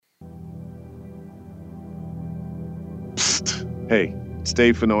podcast. Hey, it's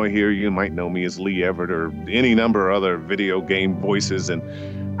Dave Fennoy here. You might know me as Lee Everett or any number of other video game voices. And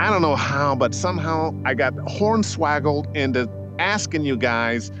I don't know how, but somehow I got hornswaggled into asking you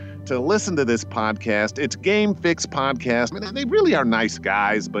guys to listen to this podcast. It's Game Fix Podcast. I mean, they really are nice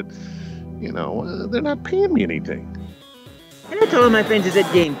guys, but, they're not paying me anything. Hello to all my friends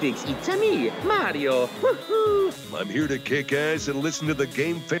at Game Fix. It's me, Mario. Woo-hoo. I'm here to kick ass and listen to the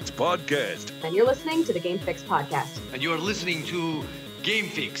Game Fix Podcast. And you're listening to the Game Fix Podcast. And you're listening to Game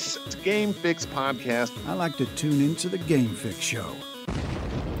Fix. It's Game Fix Podcast. I like to tune into the Game Fix Show.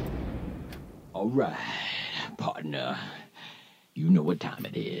 All right, partner. You know what time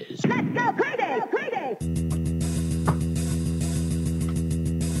it is. Let's go crazy! Crazy!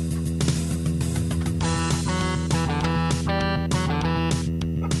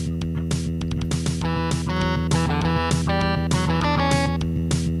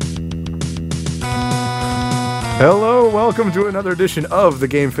 Hello, welcome to another edition of the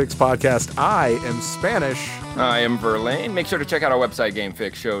Game Fix Podcast. I am Spanish. I am Verlaine. Make sure to check out our website,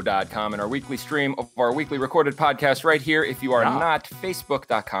 GameFixShow.com, and our weekly stream of our weekly recorded podcast right here. If you are not,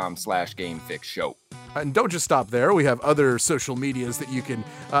 Facebook.com/GameFixShow. And don't just stop there. We have other social medias that you can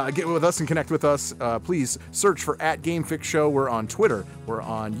get with us and connect with us. Please search for @GameFixShow. We're on Twitter. We're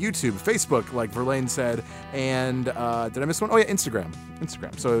on YouTube, Facebook, like Verlaine said. And did I miss one? Oh, yeah, Instagram.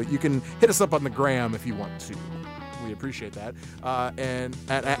 So you can hit us up on the gram if you want to. We appreciate that. And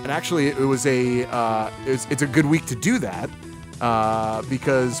actually, it's a good week to do that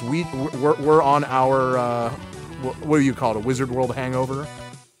because we're on our what do you call it? A Wizard World hangover.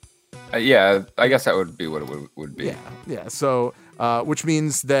 Yeah, I guess that would be what it would be. Yeah. So, which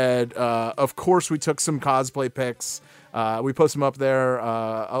means that, of course, we took some cosplay pics. We post them up there.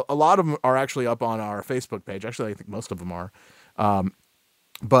 A lot of them are actually up on our Facebook page. Actually, I think most of them are.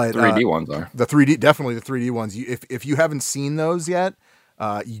 But 3D ones are. Definitely the 3D ones. If you haven't seen those yet,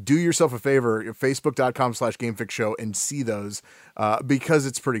 you do yourself a favor, Facebook.com/GameFixShow, and see those because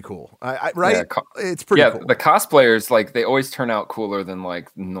it's pretty cool. Right? Yeah, it's pretty cool. The cosplayers, like, they always turn out cooler than like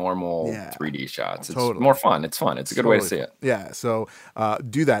normal 3D shots. It's more fun. It's fun. It's a good way to see it. Yeah. So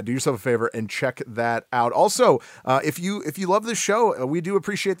do that. Do yourself a favor and check that out. Also, if you love this show, we do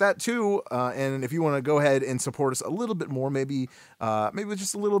appreciate that too. And if you want to go ahead and support us a little bit more, maybe with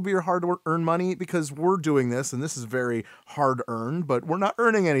just a little bit of your hard-earned money, because we're doing this, and this is very hard-earned, but we're not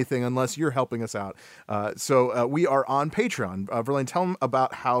earning anything unless you're helping us out. So we are on Patreon. Verlaine, tell them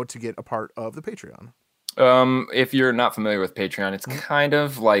about how to get a part of the Patreon. If you're not familiar with Patreon, it's kind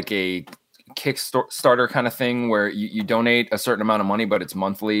of like a Kickstarter kind of thing where you donate a certain amount of money, but it's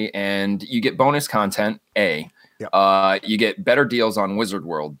monthly, and you get bonus content, A. Yep. You get better deals on Wizard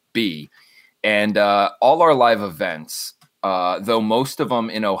World, B. And all our live events, though most of them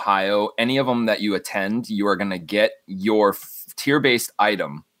in Ohio, any of them that you attend, you are going to get your tier-based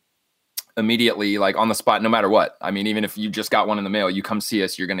item immediately, like on the spot, no matter what. I mean, even if you just got one in the mail, you come see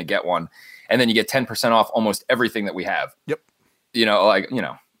us, you're going to get one. And then you get 10% off almost everything that we have. Yep.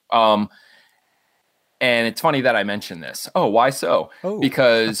 And it's funny that I mentioned this. Oh, why so?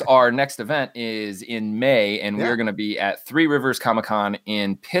 Because our next event is in May, and we're going to be at Three Rivers Comic-Con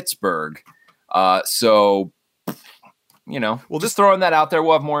in Pittsburgh. So just throwing that out there.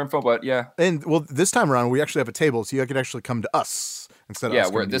 We'll have more info, but yeah. And this time around, we actually have a table, so you could actually come to us instead of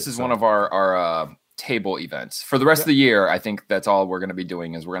us. Yeah, this is one of our table events. For the rest of the year, I think that's all we're going to be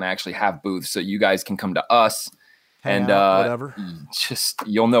doing is we're going to actually have booths, so you guys can come to us. Hang out, whatever.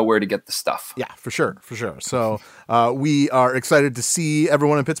 You'll know where to get the stuff. Yeah, for sure. So we are excited to see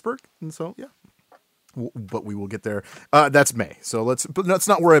everyone in Pittsburgh, and so but we will get there. That's May. So let's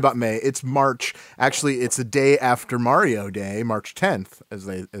not worry about May. It's March. Actually, it's the day after Mario Day, March 10th, as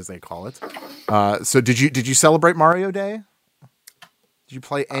they call it. So did you celebrate Mario Day? Did you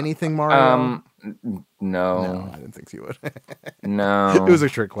play anything Mario? No, I didn't think you would. No, it was a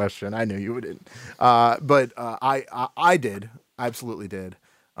trick question. I knew you wouldn't. But I did. I absolutely did.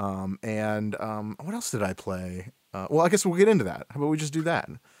 And what else did I play? Well, I guess we'll get into that. How about we just do that?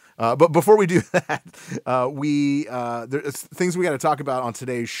 But before we do that, there's things we got to talk about on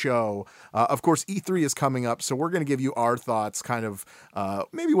today's show. Of course, E3 is coming up, so we're going to give you our thoughts, kind of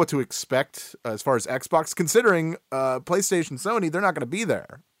maybe what to expect as far as Xbox, considering PlayStation, Sony, they're not going to be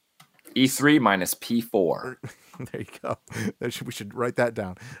there. E3 minus P4. There you go. We should write that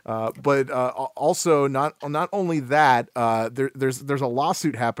down. But also, not only that, there's a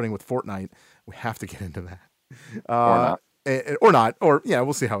lawsuit happening with Fortnite. We have to get into that. Or not. or not, or yeah,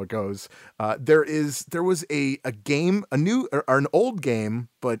 we'll see how it goes. There was a game, a new or an old game,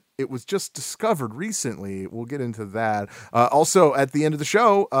 but it was just discovered recently. We'll get into that. Also, at the end of the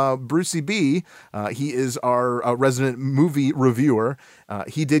show, Brucey B, he is our resident movie reviewer.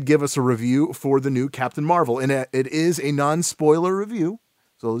 He did give us a review for the new Captain Marvel, and it is a non-spoiler review.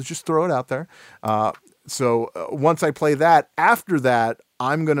 So let's just throw it out there. So once I play that, after that,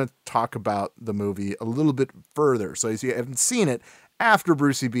 I'm going to talk about the movie a little bit further. So if you haven't seen it, after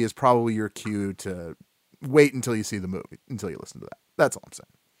Brucey B is probably your cue to wait until you see the movie, until you listen to that. That's all I'm saying.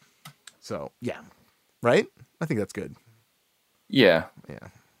 So, yeah. Right? I think that's good. Yeah.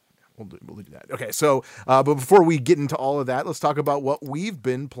 We'll do that. Okay, so but before we get into all of that, let's talk about what we've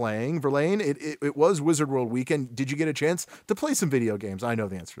been playing. Verlaine, it was Wizard World weekend. Did you get a chance to play some video games? I know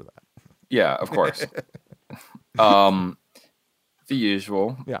the answer to that. Yeah, of course. The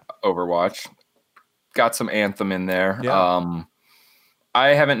usual. Yeah. Overwatch. Got some Anthem in there. Yeah. I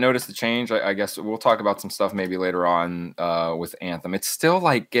haven't noticed the change. I guess we'll talk about some stuff maybe later on with Anthem. It's still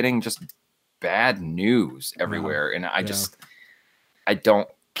like getting just bad news everywhere, and I don't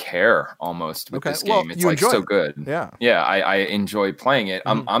care almost with this game. Well, it's like so it. good. Yeah. I enjoy playing it.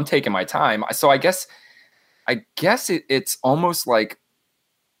 I'm taking my time. So I guess it's almost like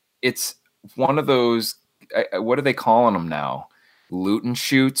it's one of those. What are they calling them now? Loot and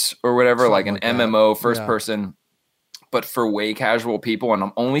shoots or whatever, like an MMO first person, but for way casual people. And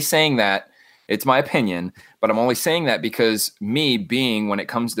I'm only saying that, it's my opinion, but I'm only saying that because me being, when it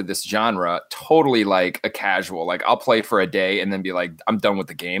comes to this genre, totally like a casual, like I'll play for a day and then be like, I'm done with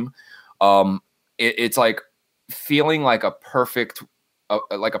the game. It's like feeling like a perfect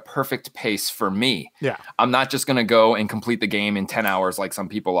pace for me. Yeah. I'm not just going to go and complete the game in 10 hours like some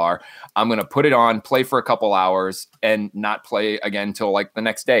people are. I'm going to put it on, play for a couple hours, and not play again till like the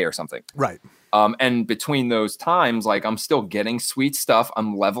next day or something. Right. And between those times, like I'm still getting sweet stuff.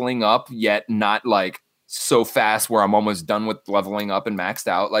 I'm leveling up, yet not like so fast where I'm almost done with leveling up and maxed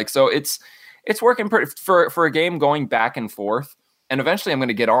out. Like, so it's working pretty for a game going back and forth. And eventually I'm going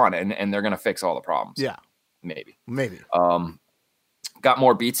to get on and they're going to fix all the problems. Yeah. Maybe. Got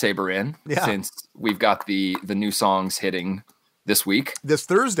more Beat Saber in since we've got the new songs hitting this week. This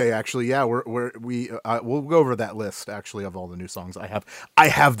Thursday, actually. Yeah, we'll go over that list actually of all the new songs I have. I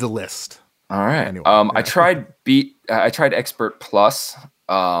have the list. All right. Anyway, I tried Expert Plus.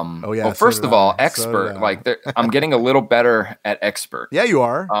 Well, first of all, Expert, I'm getting a little better at Expert. Yeah, you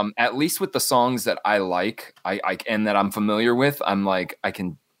are. At least with the songs that I like, I and that I'm familiar with, I'm like I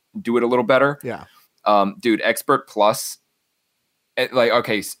can do it a little better. Yeah. Dude, Expert Plus.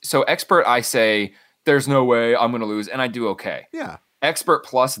 Okay, so Expert, I say there's no way I'm going to lose, and I do okay. Yeah. Expert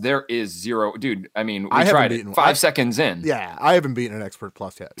Plus, there is zero. Dude, I mean, we tried it 5 seconds in. Yeah, I haven't beaten an Expert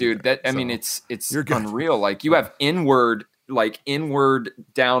Plus yet. Dude, it's unreal. Like, you have inward,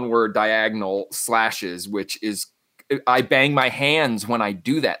 downward, diagonal slashes, which is, I bang my hands when I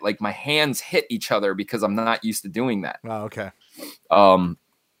do that. Like, my hands hit each other because I'm not used to doing that. Oh, okay. And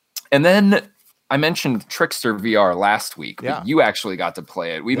then I mentioned Trickster VR last week. Yeah. But you actually got to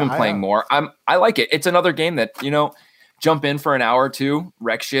play it. We've been playing more. I like it. It's another game that, jump in for an hour or two,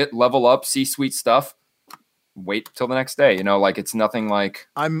 wreck shit, level up, see sweet stuff, wait till the next day. It's nothing like.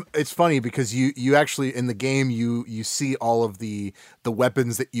 It's funny because you actually in the game you see all of the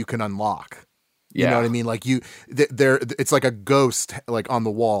weapons that you can unlock. You know what I mean? Like it's like a ghost like on the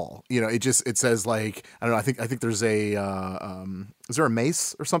wall. It says like, I don't know. I think there's a is there a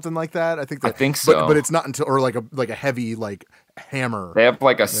mace or something like that? I think so. But it's not until, or like a heavy like hammer. They have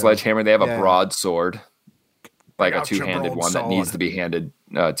like a sledgehammer. They have a broadsword, like a two-handed one that needs to be handed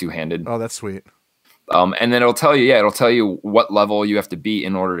two-handed. Oh, that's sweet. And then it'll tell you what level you have to be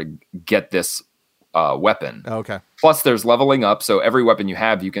in order to get this weapon. Okay. Plus there's leveling up, so every weapon you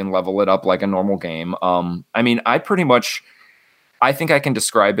have, you can level it up like a normal game. I mean, I think I can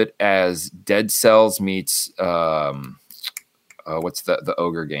describe it as Dead Cells meets what's the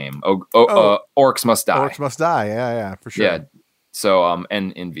ogre game? Orcs Must Die. Orcs Must Die. Yeah, for sure. Yeah. So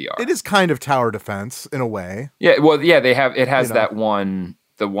and in VR. It is kind of tower defense in a way. Yeah, well, yeah, it has that one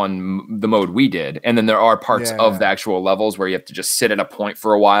the mode we did, and then there are parts of the actual levels where you have to just sit at a point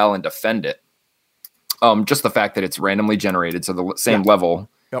for a while and defend it. Just the fact that it's randomly generated, so the same level,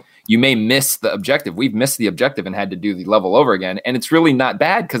 you may miss the objective. We've missed the objective and had to do the level over again, and it's really not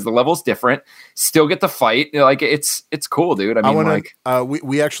bad because the level's different. Still get to fight, it's cool, dude. I mean,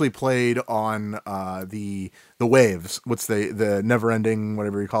 we actually played on the waves. What's the never ending,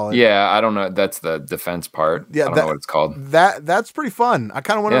 whatever you call it? Yeah, I don't know. That's the defense part. Yeah, I don't know what it's called. That's pretty fun. I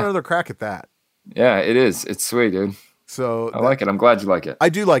kind of want another crack at that. Yeah, it is. It's sweet, dude. So I like it. I'm glad you like it. I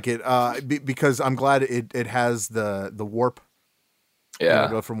do like it because I'm glad it has the warp. Yeah.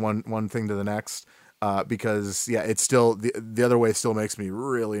 Go from one thing to the next. Because it's still the other way still makes me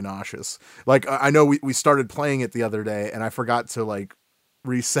really nauseous. Like I know we started playing it the other day and I forgot to like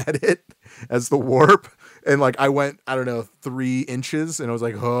reset it as the warp, and like I went 3 inches and I was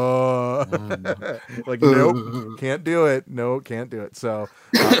like, oh, like nope, can't do it. No, can't do it. So,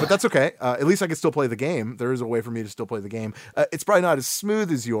 but that's okay. At least I can still play the game. There is a way for me to still play the game. It's probably not as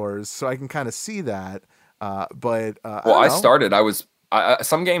smooth as yours, so I can kind of see that. But I started.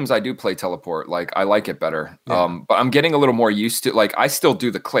 Some games I do play teleport. Like I like it better. Yeah. But I'm getting a little more used to. Like I still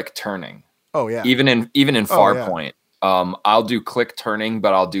do the click turning. Oh yeah. Even in Farpoint, I'll do click turning,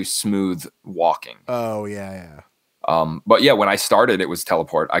 but I'll do smooth walking. Oh yeah. But yeah, when I started, it was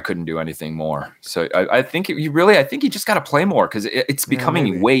teleport. I couldn't do anything more. So I think I think you just got to play more because it's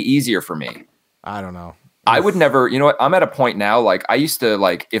becoming way easier for me. I don't know. I would never, you know what? I'm at a point now, like I used to,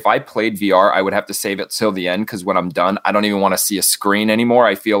 like if I played VR, I would have to save it till the end because when I'm done, I don't even want to see a screen anymore.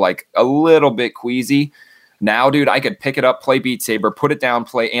 I feel like a little bit queasy. Now, dude, I could pick it up, play Beat Saber, put it down,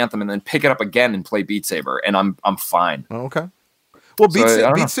 play Anthem, and then pick it up again and play Beat Saber, and I'm fine. Okay. Well,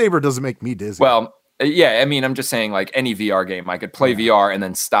 Beat Saber doesn't make me dizzy. Well, yeah, I mean, I'm just saying, like any VR game, I could play VR and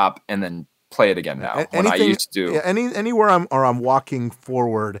then stop and then play it again now. When I used to, anywhere I'm walking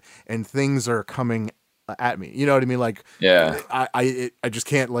forward and things are coming at me, you know what I mean? Like, I just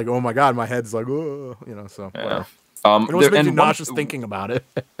can't, like, oh my god, my head's like, oh, you know. So yeah. It was making me nauseous thinking about it.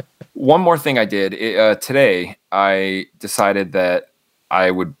 One more thing I did today, I decided that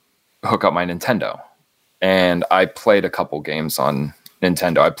I would hook up my Nintendo, and I played a couple games on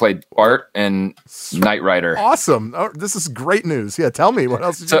Nintendo. I played Bart and Knight Rider. Awesome! Oh, this is great news. Yeah, tell me what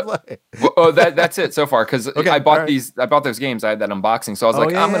else did you play? That's it so far because I bought those games. I had that unboxing, so I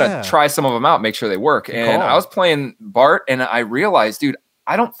was I'm gonna try some of them out, make sure they work. And I was playing Bart, and I realized, dude,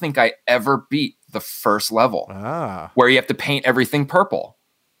 I don't think I ever beat the first level where you have to paint everything purple.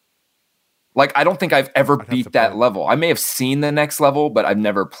 Like, I don't think I've ever beat that level. I may have seen the next level, but I've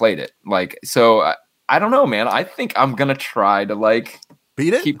never played it. Like, so I don't know, man. I think I'm gonna try to like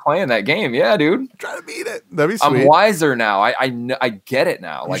beat it. Keep playing that game, yeah, dude. Try to beat it. That'd be sweet. I'm wiser now. I get it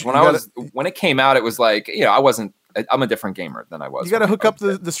now. Like when it came out, it was like, you know, I'm a different gamer than I was. You got to hook up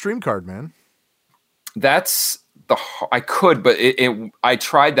the stream card, man. I could, but I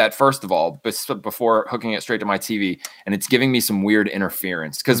tried that first of all before hooking it straight to my TV, and it's giving me some weird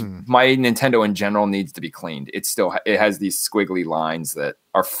interference because my Nintendo in general needs to be cleaned. It has these squiggly lines that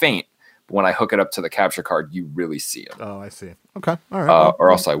are faint, but when I hook it up to the capture card, you really see them. Oh, I see. Okay, all right. Or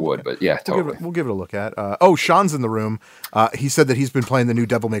else I would, but yeah, totally. We'll give it a look at. Sean's in the room. He said that he's been playing the new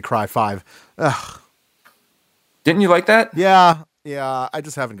Devil May Cry 5. Ugh. Didn't you like that? Yeah, I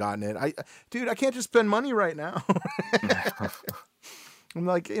just haven't gotten it. I can't just spend money right now. I'm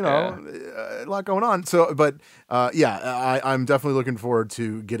like, you know, a lot going on. So, but I'm definitely looking forward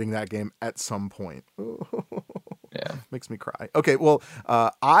to getting that game at some point. Yeah, makes me cry. Okay, well,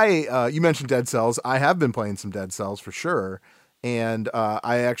 you mentioned Dead Cells. I have been playing some Dead Cells for sure, and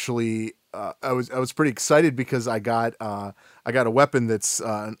I actually I was pretty excited because I got a weapon that's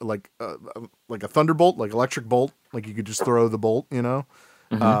like a thunderbolt, like electric bolt, like you could just throw the bolt, you know,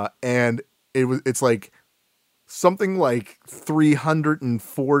 and it's like something like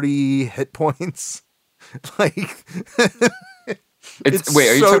 340 hit points. Like it's wait,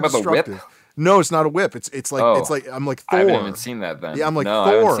 are you talking about the whip? No, it's not a whip. It's like I'm like Thor. I haven't even seen that then. Yeah, I'm like Thor.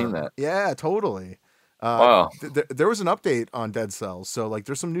 I haven't seen that. Yeah, totally. Wow. There was an update on Dead Cells, so like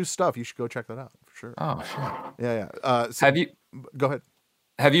there's some new stuff. You should go check that out for sure. Oh, sure. Yeah. Have you? Go ahead.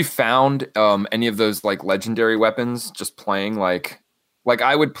 Have you found any of those like legendary weapons just playing? Like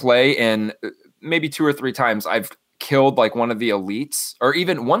I would play, and maybe 2 or 3 times I've killed like one of the elites, or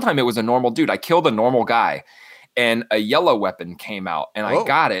even one time it was a normal dude. I killed a normal guy, and a yellow weapon came out, and I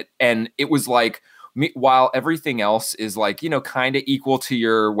got it, and it was like. While everything else is like, you know, kind of equal to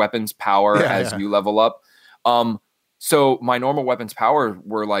your weapon's power as you level up. So my normal weapons power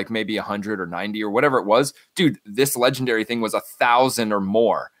were like maybe 100 or 90 or whatever it was. Dude, this legendary thing was 1,000 or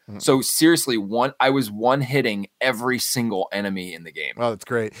more. So seriously, I was one hitting every single enemy in the game. Oh, that's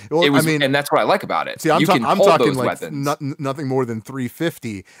great. Well, and that's what I like about it. See, I'm talking like nothing more than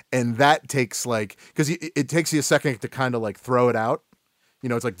 350, and that takes like, because it takes you a second to kind of like throw it out. You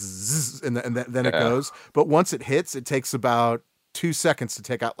know, it's like zzz, and then it goes. But once it hits, it takes about 2 seconds to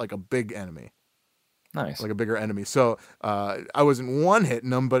take out like a big enemy. Nice. Like a bigger enemy. So I wasn't one hitting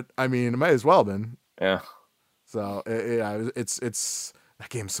them, but I mean, it might as well have been. Yeah. So yeah, it's That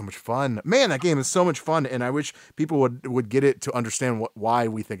game is so much fun. Man, that game is so much fun, and I wish people would get it to understand why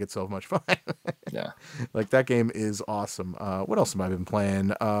we think it's so much fun. Yeah. Like, that game is awesome. What else have I been playing?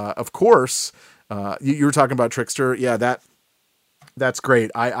 Of course, you were talking about Trickster. Yeah, that's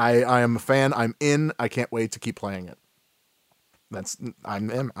great. I am a fan. I'm in. I can't wait to keep playing it. I'm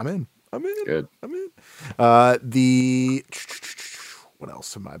in. Good. I'm in. What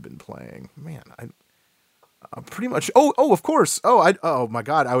else have I been playing? Man, pretty much. Oh, of course. Oh my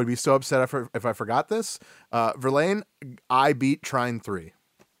God, I would be so upset if I forgot this. Verlaine, I beat Trine 3.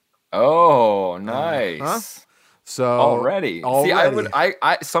 Oh, nice. So already. See,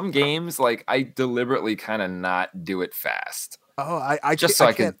 I some games, like, I deliberately kind of not do it fast. Oh, I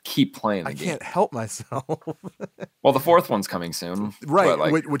can keep playing the game. I can't help myself. Well, the fourth one's coming soon. Right,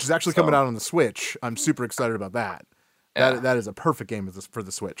 like, which is actually coming out on the Switch. I'm super excited about that. Yeah. That is a perfect game for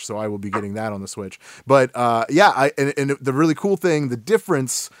the Switch, so I will be getting that on the Switch. But and the really cool thing, the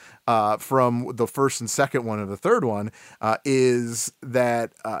difference from the first and second one and the third one is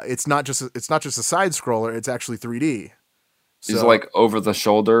that it's not just a side scroller; it's actually 3D. So, is it like over the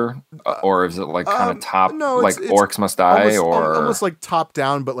shoulder, or is it like kind of top, no, like Orcs Must Die, or almost like top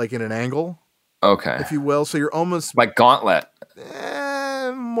down, but like in an angle? Okay, if you will. So you're almost like Gauntlet,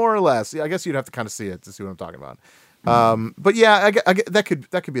 more or less. Yeah, I guess you'd have to kind of see it to see what I'm talking about. But yeah, I get that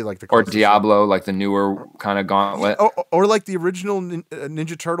could be like the or Diablo, like the newer kind of Gauntlet, or like the original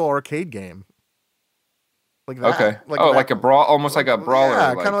Ninja Turtle arcade game. Like that. Okay. Like a brawl, almost like a brawler.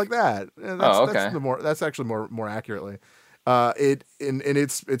 Yeah, kind of like that. Yeah, okay. That's actually more accurately.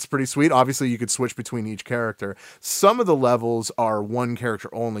 It's pretty sweet. Obviously, you could switch between each character. Some of the levels are one character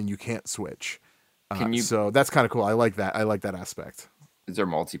only, and you can't switch. So that's kind of cool. I like that. I like that aspect. Is there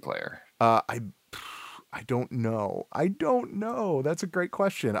multiplayer? I don't know. That's a great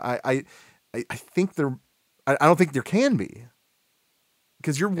question. I think there. I don't think there can be,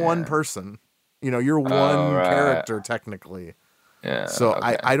 because you're one person. You're one character technically. Yeah. So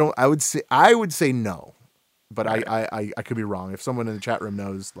okay. I would say no, but right. I could be wrong. If someone in the chat room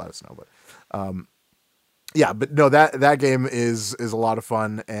knows, let us know. But yeah, but no, that game is a lot of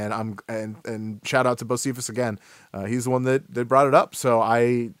fun, and and shout out to Bocephus again. He's the one that brought it up. So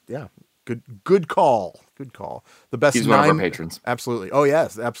good call. The best. He's one of our patrons. Absolutely. Oh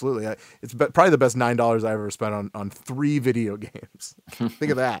yes, absolutely. It's probably the best $9 I ever spent on 3 video games.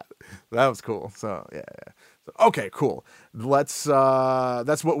 Think of that. That was cool. So yeah. So, okay, cool. That's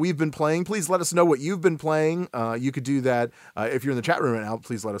what we've been playing. Please let us know what you've been playing. You could do that if you're in the chat room right now.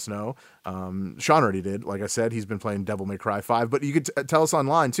 Please let us know. Sean already did. Like I said, he's been playing Devil May Cry 5. But you could tell us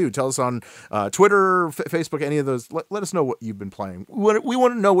online too. Tell us on Twitter, Facebook, any of those. Let us know what you've been playing. We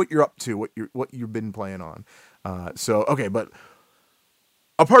want to know what you're up to. What you've been playing on. So okay, but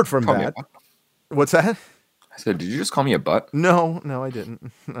apart from that, what's that? I said, did you just call me a butt? No, I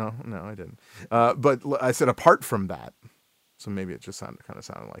didn't. No, I didn't. But I said apart from that, so maybe it just sounded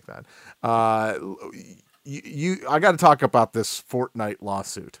like that. I got to talk about this Fortnite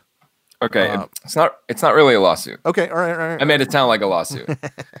lawsuit. Okay, it's not really a lawsuit. Okay, all right. I made it sound like a lawsuit.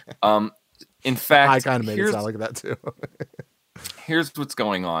 In fact, I kind of made it sound like that too. Here's what's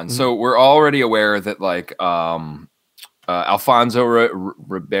going on. Mm-hmm. So we're already aware that like Alfonso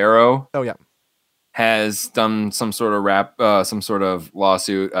Ribeiro. Oh yeah. Has done some sort of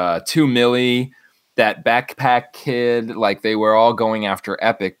lawsuit. 2 milli, that Backpack Kid, like they were all going after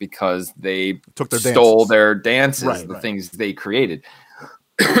Epic because they stole their dances, the things they created.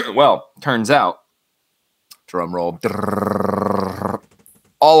 Well, turns out, drum roll,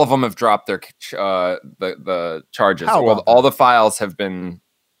 all of them have dropped their the charges. All the files have been,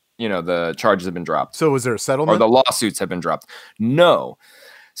 the charges have been dropped. So was there a settlement? Or the lawsuits have been dropped? No.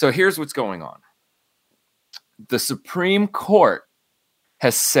 So here's what's going on. The Supreme Court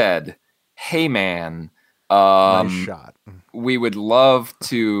has said, hey, man, nice shot. We would love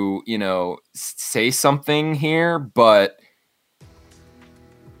to, say something here, but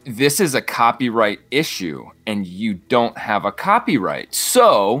this is a copyright issue and you don't have a copyright.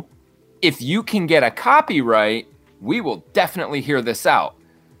 So if you can get a copyright, we will definitely hear this out.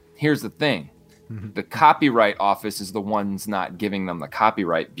 Here's the thing. The Copyright Office is the ones not giving them the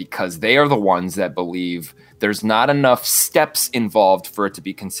copyright because they are the ones that believe there's not enough steps involved for it to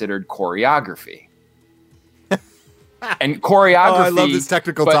be considered choreography. And choreography... I love this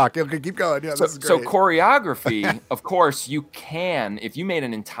technical talk. Okay, keep going. Yeah, this is great. So choreography, of course, you can, if you made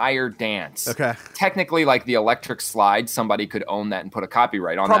an entire dance, okay, technically like the electric slide, somebody could own that and put a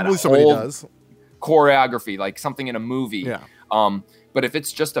copyright on that. Probably somebody does. Choreography, like something in a movie. Yeah. But if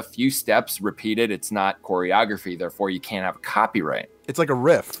it's just a few steps repeated, it's not choreography. Therefore, you can't have a copyright. It's like a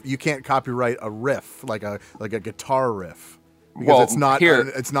riff. You can't copyright a riff, like a guitar riff. Because Well, it's not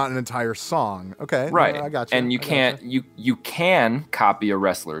here- it's not an entire song. Okay, Right. I got you. And you I can't gotcha. you can copy a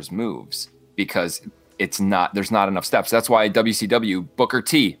wrestler's moves because there's not enough steps. That's why WCW Booker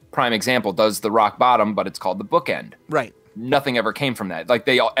T, prime example, does the rock bottom, but it's called the bookend. Right. Nothing ever came from that. Like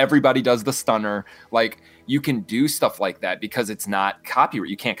everybody does the stunner. Like you can do stuff like that because it's not copyright.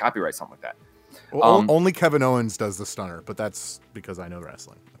 You can't copyright something like that. Well, only Kevin Owens does the stunner, but that's because I know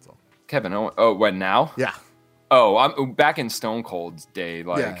wrestling. That's all. Kevin Owens. Oh, what now? Yeah. Oh, I'm back in Stone Cold's day.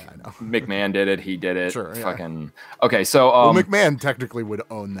 Like Yeah, I know. McMahon did it. He did it. Sure, yeah. Fucking okay. So Well, McMahon technically would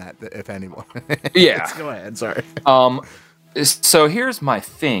own that if anyone. yeah. Go ahead. Sorry. So here's my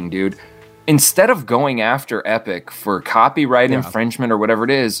thing, dude. Instead of going after Epic for copyright infringement or whatever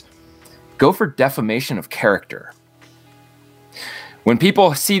it is, go for defamation of character. When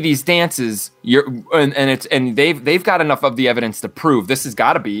people see these dances, they've got enough of the evidence to prove this has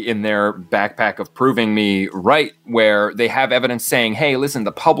got to be in their backpack of proving me right, where they have evidence saying, hey, listen,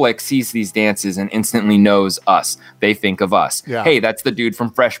 the public sees these dances and instantly knows us. They think of us. Yeah. Hey, that's the dude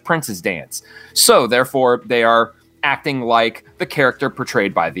from Fresh Prince's dance. So therefore, they are acting like the character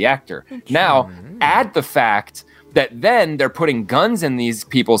portrayed by the actor. Now, add the fact that then they're putting guns in these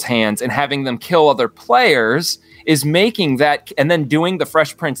people's hands and having them kill other players is making that, and then doing the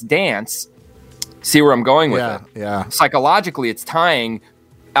Fresh Prince dance. See where I'm going with it? Yeah. Psychologically, it's tying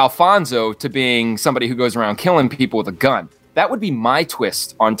Alfonso to being somebody who goes around killing people with a gun. That would be my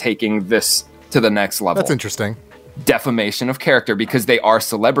twist on taking this to the next level. That's interesting. Defamation of character, because they are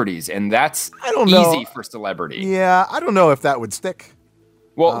celebrities, and that's I don't know. easy for celebrity. Yeah, I don't know if that would stick.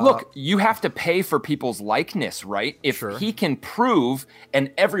 Well, look, you have to pay for people's likeness, right? If Sure. he can prove, and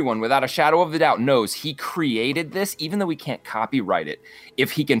everyone without a shadow of a doubt knows he created this, even though we can't copyright it,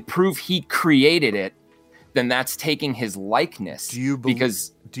 if he can prove he created it, then that's taking his likeness. Do you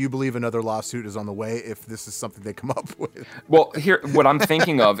because believe another lawsuit is on the way if this is something they come up with? well, here what I'm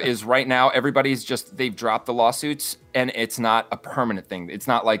thinking of is right now they've dropped the lawsuits and it's not a permanent thing. It's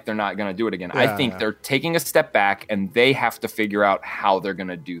not like they're not going to do it again. I think they're taking a step back and they have to figure out how they're going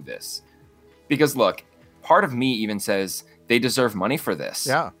to do this. Because look, part of me even says they deserve money for this.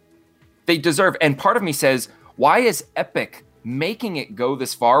 Yeah. They deserve, and part of me says, why is Epic making it go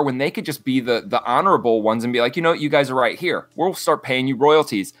this far when they could just be the honorable ones and be like, you know, you guys are right here. We'll start paying you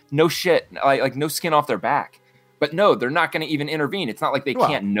royalties. No shit, like no skin off their back. But no, they're not going to even intervene. It's not like they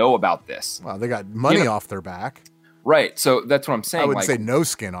can't know about this. Well, they got money off their back. Right. So that's what I'm saying. I wouldn't say no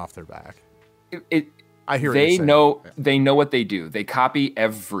skin off their back. I hear what they you're saying. know they know what they do. They copy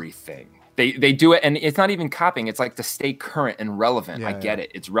everything. They do it, and it's not even copying. It's like to stay current and relevant. I get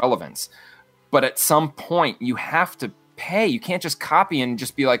it. It's relevance. But at some point, you have to pay. You can't just copy and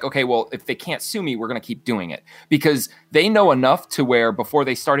just be like, okay, well, if they can't sue me, we're going to keep doing it. Because they know enough to where before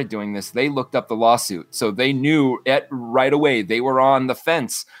they started doing this, they looked up the lawsuit. So they knew it right away. They were on the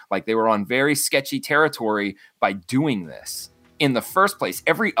fence. Like they were on very sketchy territory by doing this. In the first place,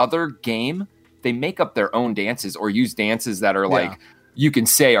 every other game, they make up their own dances or use dances that are like, you can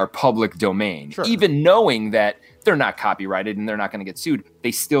say are public domain. Sure. Even knowing that they're not copyrighted and they're not going to get sued,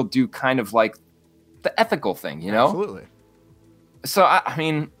 they still do kind of like the ethical thing, you know? Absolutely. So, I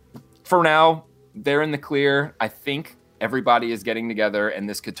mean, for now, they're in the clear. I think everybody is getting together and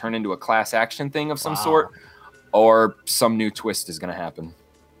this could turn into a class action thing of some sort, or some new twist is going to happen.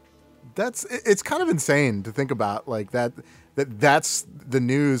 It's kind of insane to think about, like that's the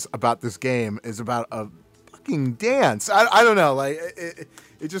news about this game is about a fucking dance. I don't know, like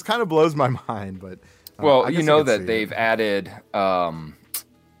it just kind of blows my mind. But well, I you guess know I can that see they've it. added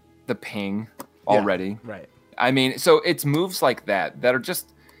the ping already. Right. I mean, so it's moves like that are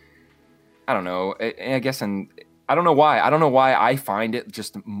just, I don't know. I guess, and I don't know why. I don't know why I find it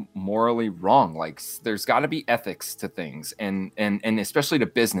just morally wrong. Like, there's got to be ethics to things, and especially to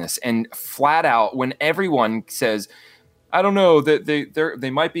business. And flat out, when everyone says, I don't know, that they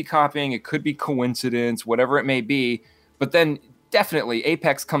might be copying, it could be coincidence, whatever it may be. But then definitely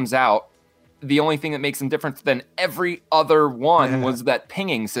Apex comes out. The only thing that makes them different than every other one was that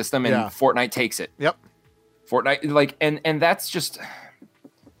pinging system, and Fortnite takes it. Yep. Fortnite, like, and that's just,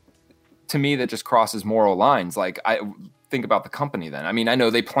 to me, that just crosses moral lines. Like, I think about the company then. I mean, I know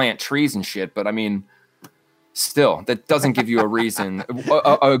they plant trees and shit, but I mean, still, that doesn't give you a reason.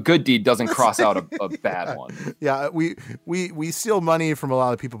 A good deed doesn't cross out a bad one. Yeah, we steal money from a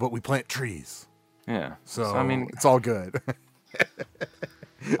lot of people, but we plant trees. Yeah. So I mean, it's all good.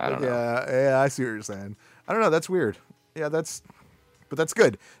 I don't know. Yeah, I see what you're saying. I don't know. That's weird. Yeah, but that's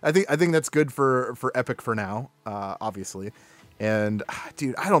good. I think that's good for Epic for now, obviously. And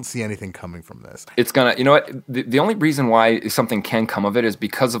dude, I don't see anything coming from this. It's gonna, you know what? The only reason why something can come of it is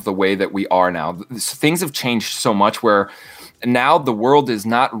because of the way that we are now. Things have changed so much where now the world is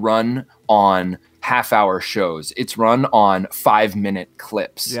not run on half-hour shows. It's run on 5-minute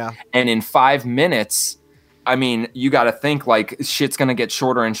clips. Yeah. And in 5 minutes, I mean, you got to think like shit's going to get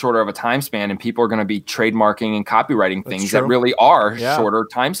shorter and shorter of a time span, and people are going to be trademarking and copywriting things that really are shorter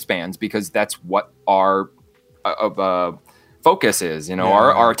time spans because that's what our focus is. You know,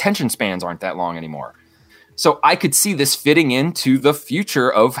 our attention spans aren't that long anymore. So I could see this fitting into the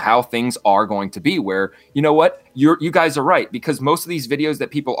future of how things are going to be where, you know what, you guys are right, because most of these videos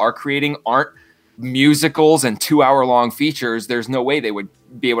that people are creating aren't musicals and 2-hour-long features. There's no way they would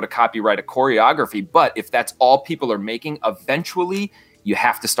be able to copyright a choreography. But if that's all people are making, eventually you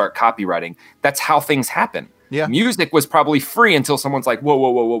have to start copywriting. That's how things happen. Yeah. Music was probably free until someone's like,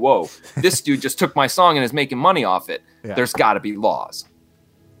 whoa. This dude just took my song and is making money off it. Yeah. There's got to be laws.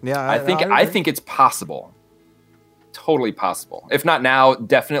 Yeah, I think it's possible. Totally possible. If not now,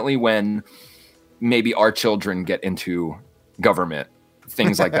 definitely when maybe our children get into government,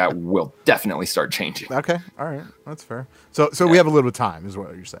 things like that will definitely start changing. Okay, all right, that's fair. So we have a little bit of time, is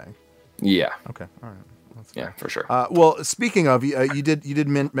what you're saying. Yeah. Okay. All right. That's fair. Yeah, for sure. Well, speaking of, you did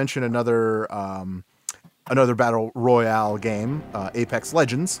mention another battle royale game, Apex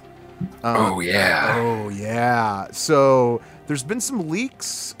Legends. Oh yeah. So there's been some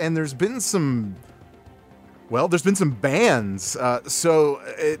leaks and there's been some bans. So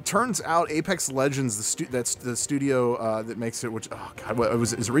it turns out Apex Legends, that's the studio that makes it. Which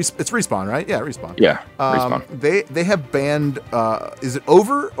it's Respawn, right? Yeah, Respawn. Yeah, Respawn. They have banned. Is it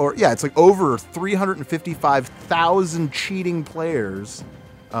over or it's like over 355,000 cheating players.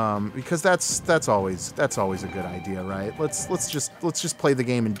 Because that's always a good idea, right? Let's just play the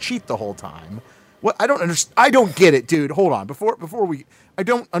game and cheat the whole time. What I don't get it, dude. Hold on, I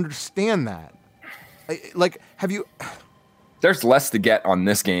don't understand that. Have you? There's less to get on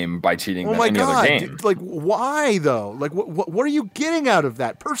this game by cheating than any other game. Dude, like, why though? Like, what are you getting out of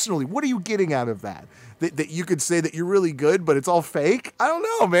that? Personally, what are you getting out of that? That you could say that you're really good, but it's all fake? I don't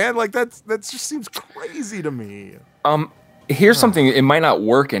know, man. Like that just seems crazy to me. Here's something, it might not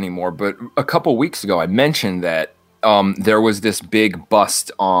work anymore, but a couple weeks ago I mentioned that there was this big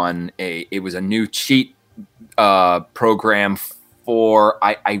bust on it was a new cheat program for,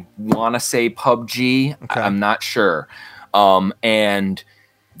 I want to say PUBG. Okay. I'm not sure. And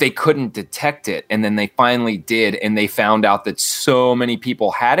they couldn't detect it. And then they finally did. And they found out that so many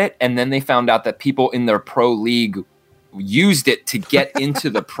people had it. And then they found out that people in their pro league used it to get into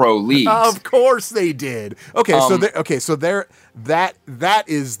the pro leagues. Of course they did. Okay, so that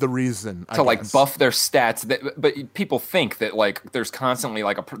is the reason to like buff their stats. But people think that like there's constantly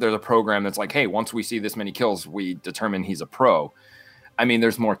like there's a program that's like, hey, once we see this many kills, we determine he's a pro. I mean,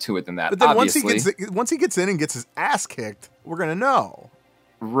 there's more to it than that. But then obviously. once he gets in and gets his ass kicked, we're gonna know.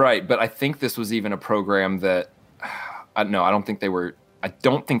 Right, but I think this was even a program that I don't think they were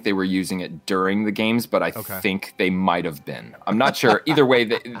using it during the games, but I think they might have been. I'm not sure. Either way,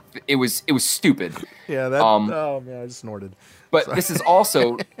 it was stupid. Yeah. Oh man, I just snorted. But Sorry.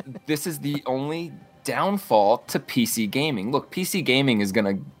 This is the only downfall to PC gaming. Look, PC gaming is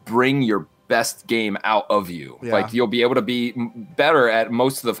gonna bring your best game out of you. Yeah. Like you'll be able to be better at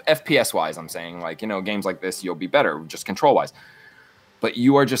most of the FPS wise. I'm saying, like, games like this, you'll be better just control wise. But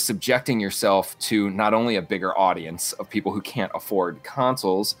you are just subjecting yourself to not only a bigger audience of people who can't afford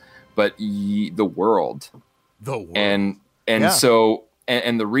consoles, but the world. The world. And so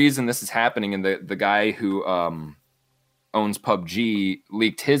the reason this is happening, and the guy who owns PUBG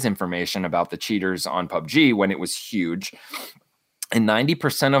leaked his information about the cheaters on PUBG when it was huge, and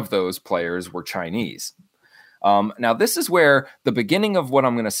 90% of those players were Chinese. Now, this is where the beginning of what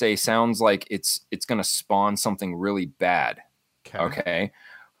I'm going to say sounds like it's going to spawn something really bad. Okay.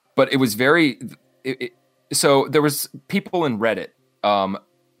 But it was so there was people in Reddit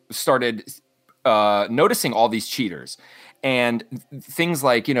started noticing all these cheaters and things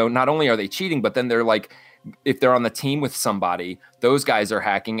like, not only are they cheating, but then they're like, if they're on the team with somebody, those guys are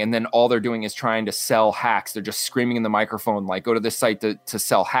hacking, and then all they're doing is trying to sell hacks. They're just screaming in the microphone, like, go to this site to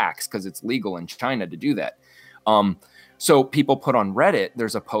sell hacks because it's legal in China to do that. So people put on Reddit,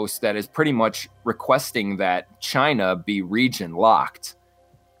 there's a post that is pretty much requesting that China be region locked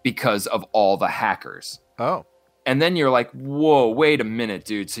because of all the hackers. Oh. And then you're like, whoa, wait a minute,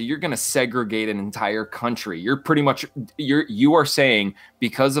 dude. So you're going to segregate an entire country. You're pretty much, you are saying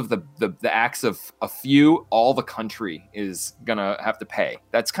because of the acts of a few, all the country is going to have to pay.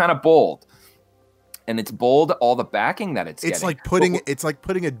 That's kind of bold. And it's bold, all the backing that it's getting. It's like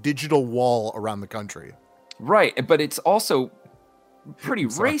putting a digital wall around the country. Right, but it's also pretty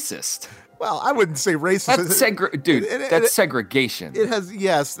racist. Well, I wouldn't say racist. That's that's segregation. It has,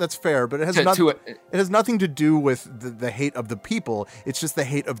 yes, that's fair, but it has it has nothing to do with the hate of the people. It's just the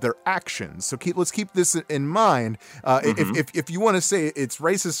hate of their actions. So let's keep this in mind. If you want to say it's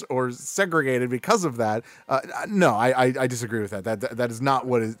racist or segregated because of that, no, I disagree with that. That is not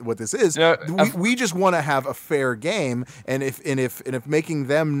what this is. We just want to have a fair game, and if making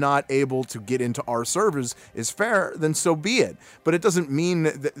them not able to get into our servers is fair, then so be it. But it doesn't mean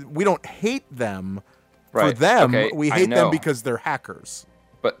that we don't hate them for them. Okay, we hate them because they're hackers.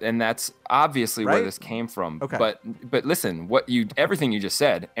 And that's obviously where this came from. Okay. But listen, everything you just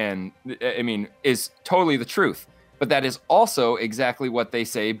said, and I mean, is totally the truth. But that is also exactly what they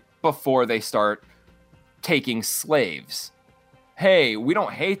say before they start taking slaves. Hey, we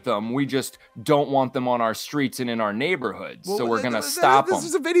don't hate them. We just don't want them on our streets and in our neighborhoods. So we're going to stop them. This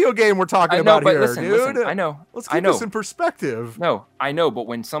is a video game we're talking about here, dude. Listen, I know. Let's keep this in perspective. No, I know. But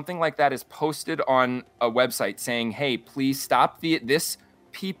when something like that is posted on a website saying, hey, please stop this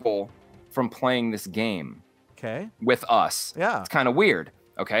people from playing this game with us. Yeah. It's kind of weird.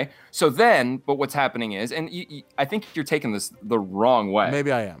 Okay. So then, but what's happening is, and I think you're taking this the wrong way.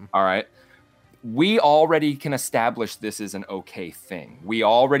 Maybe I am. All right. We already can establish this is an okay thing. We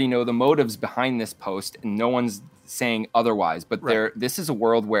already know the motives behind this post, and no one's saying otherwise. But this is a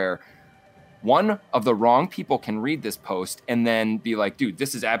world where one of the wrong people can read this post and then be like, dude,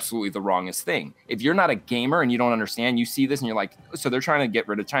 this is absolutely the wrongest thing. If you're not a gamer and you don't understand, you see this and you're like, so they're trying to get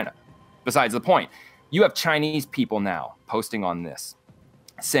rid of China. Besides the point, you have Chinese people now posting on this,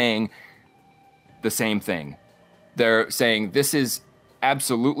 saying the same thing. They're saying this is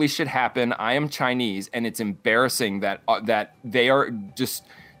absolutely should happen. I am Chinese, and it's embarrassing that they are just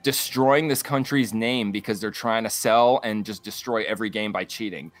destroying this country's name because they're trying to sell and just destroy every game by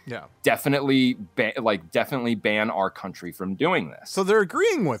cheating. Yeah, definitely ban our country from doing this. So they're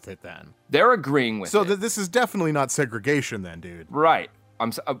agreeing with it then. They're agreeing with it. So this is definitely not segregation then, dude. Right. I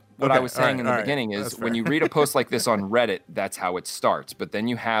was saying in the beginning is when you read a post like this on Reddit, that's how it starts. But then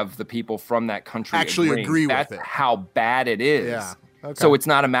you have the people from that country actually agree with it. That's how bad it is. Yeah. Okay. So it's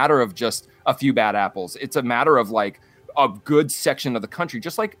not a matter of just a few bad apples. It's a matter of like a good section of the country,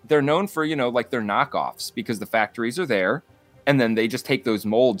 just like they're known for, like their knockoffs because the factories are there and then they just take those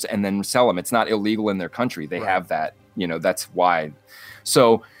molds and then sell them. It's not illegal in their country. They have that, that's why.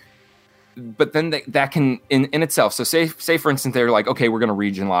 So, but then that can in itself. So say for instance, they're like, okay, we're going to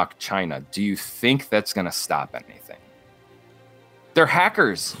region lock China. Do you think that's going to stop anything? They're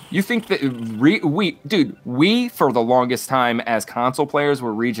hackers. You think that we for the longest time as console players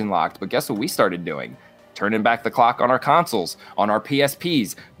were region locked, but guess what we started doing? Turning back the clock on our consoles, on our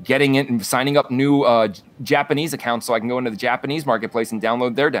PSPs, getting it and signing up new Japanese accounts so I can go into the Japanese marketplace and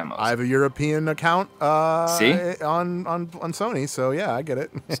download their demos. I have a European account on Sony, so yeah, I get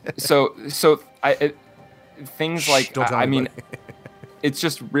it. so things like it's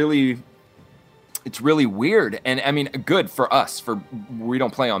just really. It's really weird. And I mean, good for us, for we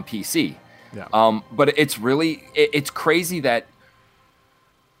don't play on PC. Yeah. But it's really, it's crazy that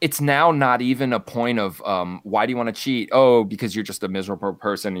it's now not even a point of why do you want to cheat? Oh, because you're just a miserable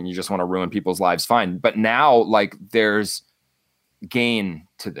person and you just want to ruin people's lives. Fine. But now like there's gain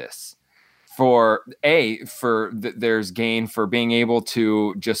to this there's gain for being able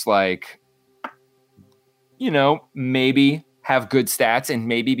to just like, maybe have good stats and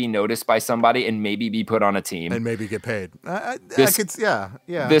maybe be noticed by somebody and maybe be put on a team and maybe get paid.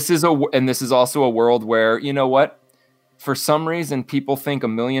 This is also a world where, you know what? For some reason, people think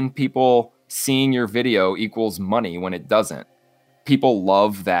 1 million people seeing your video equals money when it doesn't. People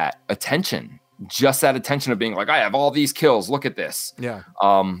love that attention, just that attention of being like, I have all these kills. Look at this. Yeah.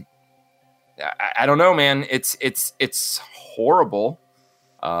 I don't know, man. It's horrible.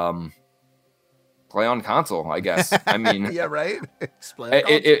 Play on console, I guess. I mean, yeah, right.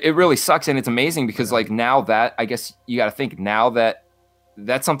 It really sucks, and it's amazing because like now that I guess you got to think now that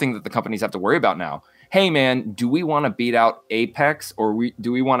that's something that the companies have to worry about now. Hey, man, do we want to beat out Apex, or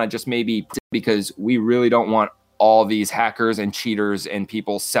do we want to just maybe because we really don't want all these hackers and cheaters and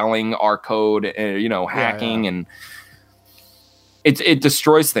people selling our code, hacking and it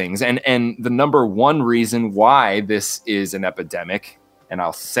destroys things. And the number one reason why this is an epidemic, and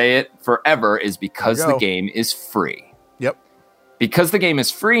I'll say it forever, is because the game is free. Yep. Because the game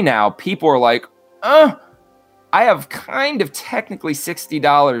is free now, people are like, I have kind of technically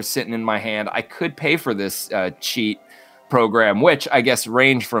 $60 sitting in my hand. I could pay for this cheat program, which I guess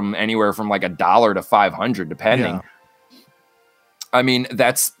range from anywhere from like $1 to $500, depending. Yeah. I mean,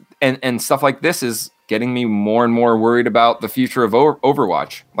 that's and stuff like this is getting me more and more worried about the future of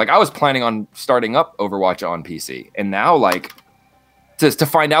Overwatch. Like I was planning on starting up Overwatch on PC, and now like to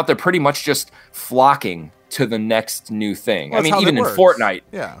find out they're pretty much just flocking to the next new thing. Well, I mean, even in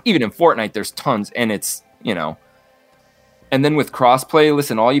Fortnite, there's tons, and it's, and then with crossplay,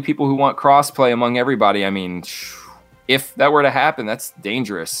 listen, all you people who want crossplay among everybody, I mean, if that were to happen, that's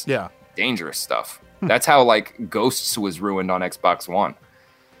dangerous. Yeah. Dangerous stuff. That's how like Ghosts was ruined on Xbox One,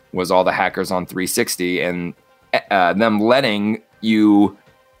 was all the hackers on 360 and them letting you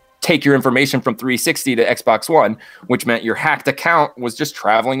take your information from 360 to Xbox One, which meant your hacked account was just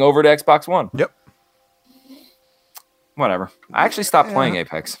traveling over to Xbox One. Yep. Whatever. I actually stopped playing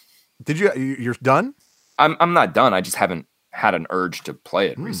Apex. Did you? You're done? I'm not done. I just haven't had an urge to play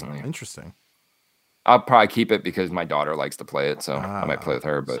it recently. Interesting. I'll probably keep it because my daughter likes to play it, so I might play with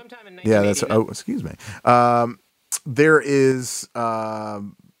her. But yeah, that's. Oh, excuse me. There is.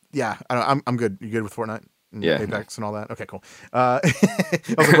 I'm good. You good with Fortnite? And Apex and all that. Okay, cool. I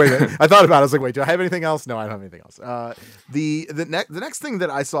was like, wait a minute. I thought about it. I was like, wait, do I have anything else? No, I don't have anything else. The next thing that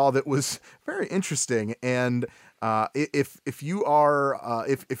I saw that was very interesting, and if you're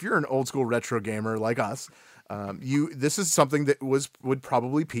an old school retro gamer like us, this is something that would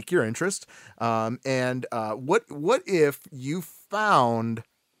probably pique your interest. What if you found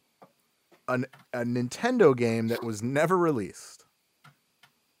a Nintendo game that was never released?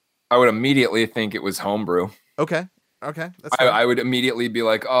 I would immediately think it was homebrew. Okay. That's I would immediately be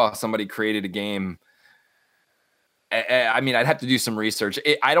like, oh, somebody created a game. I mean, I'd have to do some research.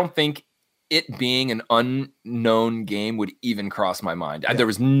 I don't think it being an unknown game would even cross my mind. Yeah.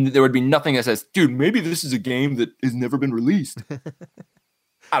 There would be nothing that says, dude, maybe this is a game that has never been released.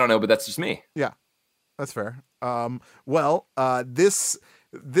 I don't know, but that's just me. Yeah, that's fair.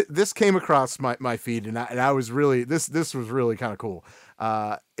 This came across my feed, and I was really this was really kind of cool.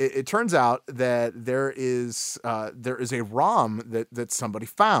 It turns out that there is a ROM that somebody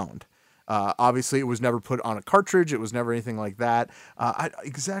found. Obviously, it was never put on a cartridge. It was never anything like that.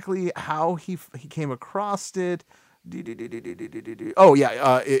 Exactly how he came across it. Oh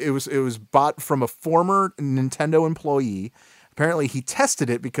yeah, it was bought from a former Nintendo employee. Apparently, he tested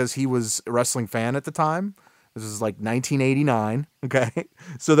it because he was a wrestling fan at the time. This is like 1989. Okay,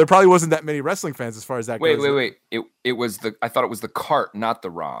 so there probably wasn't that many wrestling fans as far as that goes. Wait. It was I thought it was the cart, not the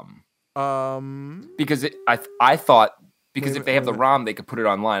ROM. Because I thought if they have the ROM, they could put it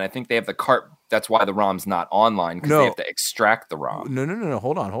online. I think they have the cart. That's why the ROM's not online, because they have to extract the ROM. No.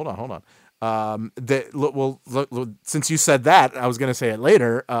 Hold on. Since you said that, I was going to say it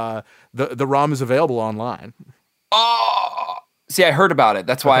later. The ROM is available online. Oh, see, I heard about it.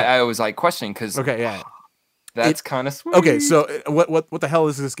 That's why I was like questioning, because that's kind of sweet. Okay, so what the hell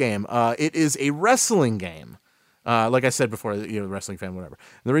is this game? It is a wrestling game. Like I said before, wrestling fan, whatever.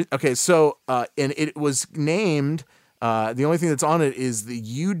 And it was named. The only thing that's on it is the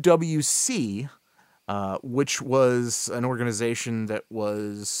UWC, which was an organization that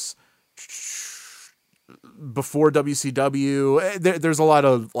was before WCW. There's a lot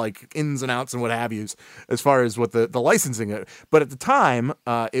of like ins and outs and what have yous as far as what the licensing. But at the time,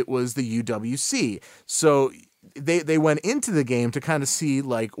 it was the UWC. So they went into the game to kind of see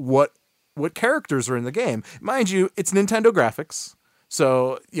like what characters are in the game. Mind you, it's Nintendo graphics.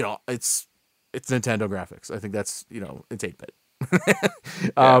 So, it's Nintendo graphics. I think that's, it's 8-bit.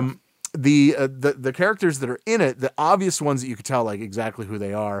 The characters that are in it, the obvious ones that you could tell like exactly who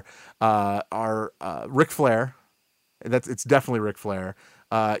they are Ric Flair. It's definitely Ric Flair.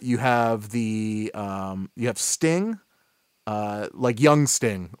 You have you have Sting, like young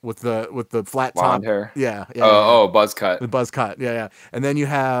Sting with the flat blonde top hair. Yeah. Buzz cut. The buzz cut. Yeah. And then you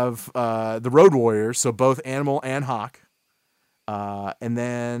have the Road Warriors, so both Animal and Hawk. And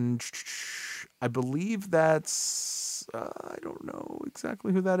then I believe that's I don't know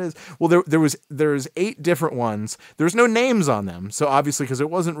exactly who that is. Well, there's 8 different ones. There's no names on them, so obviously because it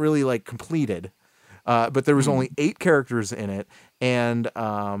wasn't really like completed. But there was only 8 characters in it, and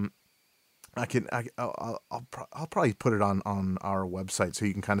I'll probably put it on our website so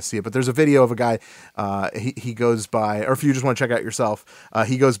you can kind of see it. But there's a video of a guy. He goes by, or if you just want to check it out yourself,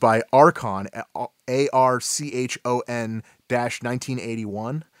 he goes by Archon, ARCHON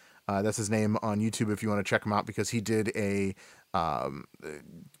 -1981. That's his name on YouTube if you want to check him out, because he did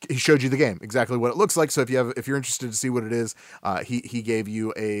he showed you the game, exactly what it looks like. So if you're interested to see what it is, he gave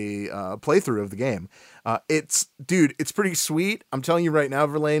you a playthrough of the game. It's pretty sweet. I'm telling you right now,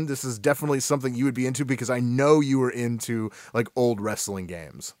 Verlaine, this is definitely something you would be into, because I know you were into like old wrestling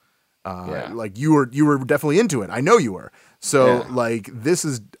games. Like you were definitely into it. I know you were. So like this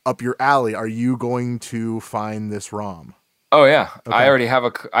is up your alley. Are you going to find this ROM? Oh yeah, Okay. I already have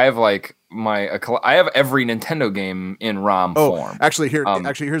I have like I have every Nintendo game in ROM form. Actually, here's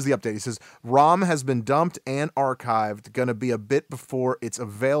the update. He says ROM has been dumped and archived. Going to be a bit before it's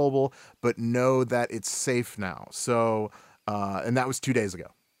available, but know that it's safe now. So, and that was 2 days ago.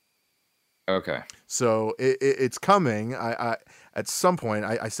 Okay. So it's coming. I at some point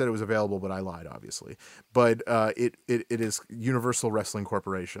I said it was available, but I lied, obviously. But it is Universal Wrestling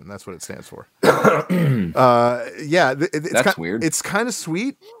Corporation. That's what it stands for. Yeah, that's weird. It's kind of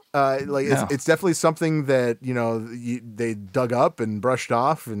sweet. It's definitely something that they dug up and brushed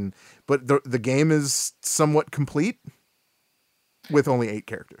off, but the game is somewhat complete with only 8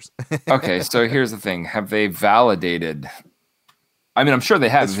 characters. Okay, so here's the thing: have they validated? I mean, I'm sure they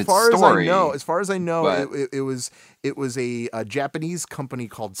have. As far as I know, it was a Japanese company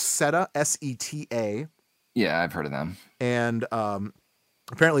called Seta, SETA. Yeah, I've heard of them. And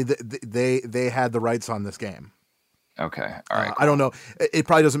apparently they had the rights on this game. Okay, all right. Cool. I don't know. It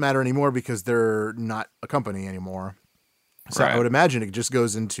probably doesn't matter anymore because they're not a company anymore. So right. I would imagine it just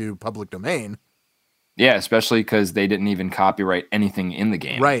goes into public domain. Yeah, especially because they didn't even copyright anything in the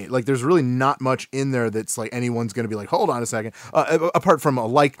game. Right. Like there's really not much in there that's like anyone's going to be like, hold on a second. Apart from a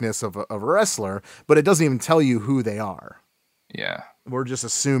likeness of a wrestler, but it doesn't even tell you who they are. Yeah. We're just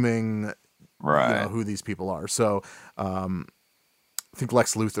assuming who these people are. So I think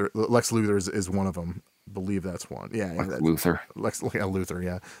Lex Luthor is one of them. I believe that's one. Yeah. Luthor. Luthor.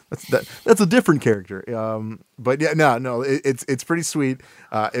 Yeah. That's a different character. But yeah, no, it's pretty sweet.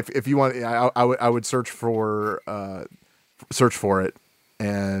 If you want, I would search for it,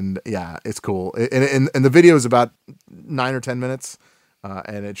 and yeah, it's cool. And the video is about 9 or 10 minutes,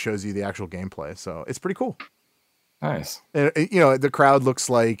 and it shows you the actual gameplay. So it's pretty cool. Nice. And the crowd looks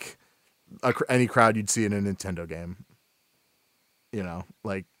like any crowd you'd see in a Nintendo game.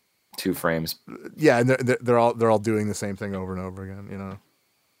 Like 2 frames. Yeah, and they're all doing the same thing over and over again.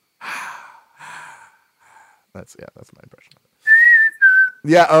 That's my impression of it.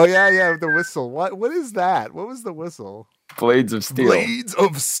 Yeah. Oh yeah. The whistle. What is that? What was the whistle? Blades of Steel. Blades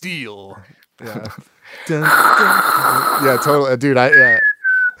of Steel. Yeah. Dun, dun. Yeah. Totally, dude. I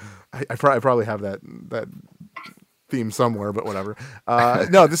probably have that theme somewhere, but whatever.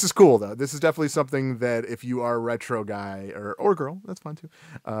 No, this is cool though. This is definitely something that if you are a retro guy or girl, that's fine too.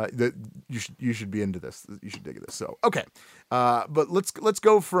 That you should be into this. You should dig this. So okay, but let's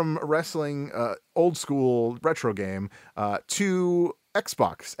go from wrestling, old school retro game, to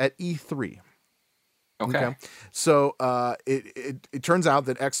Xbox at E3. Okay. So it turns out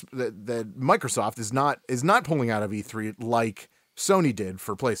that that Microsoft is not pulling out of E3 like Sony did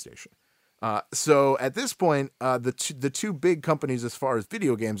for PlayStation. So at this point, the two big companies as far as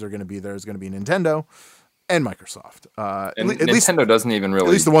video games are going to be there is going to be Nintendo and Microsoft. Nintendo doesn't even really,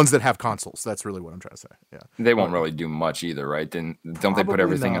 at least the ones that have consoles. That's really what I'm trying to say. Yeah, they won't really do much either, right? Don't they put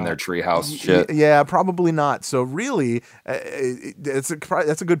everything in their treehouse shit? Yeah, probably not. So really, that's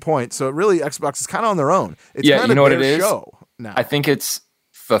a good point. So really, Xbox is kind of on their own. It's yeah, you know what it is. Show now. I think it's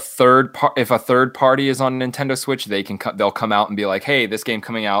the if a third party is on Nintendo Switch, they'll come out and be like, hey, this game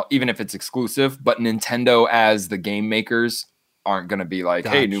coming out, even if it's exclusive, but Nintendo as the game makers aren't going to be like,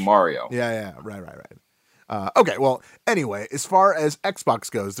 hey, new Mario. Yeah, right. Okay, well, anyway, as far as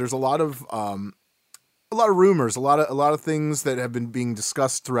Xbox goes, there's a lot of rumors, a lot of things that have been being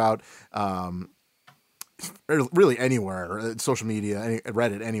discussed throughout really anywhere, social media,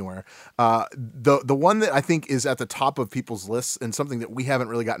 Reddit, anywhere. The one that I think is at the top of people's lists and something that we haven't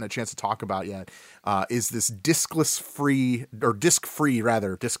really gotten a chance to talk about yet is this disc free. I don't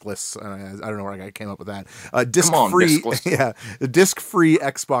know where I came up with that. Disc free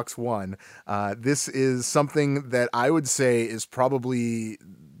Xbox One. This is something that I would say is probably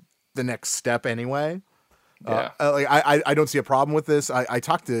the next step anyway. Yeah. I don't see a problem with this. I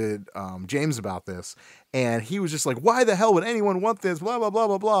talked to James about this, and he was just like, why the hell would anyone want this? Blah, blah, blah,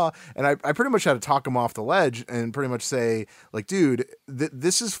 blah, blah. And I pretty much had to talk him off the ledge and pretty much say, like, dude,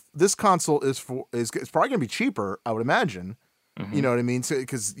 this console is probably going to be cheaper, I would imagine. Mm-hmm. You know what I mean? So,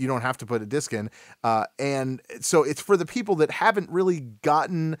 because you don't have to put a disc in. And so it's for the people that haven't really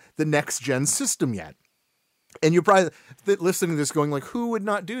gotten the next gen system yet. And you're probably listening to this going like, who would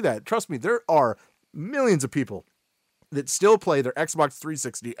not do that? Trust me, there are millions of people that still play their Xbox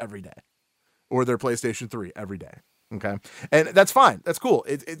 360 every day or their PlayStation 3 every day. Okay. And that's fine. That's cool.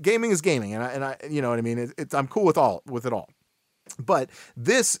 Gaming is gaming. And I you know what I mean? I'm cool with it all. But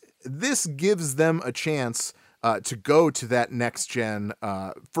this gives them a chance to go to that next gen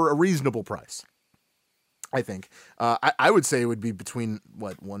for a reasonable price. I think I would say it would be between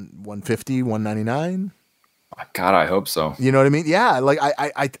what, $150, $199. God, I hope so. You know what I mean? Yeah, like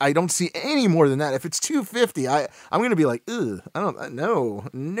I don't see any more than that. If it's $250, I'm gonna be like, ugh, I don't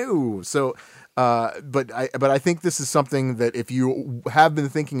no. So, but I think this is something that if you have been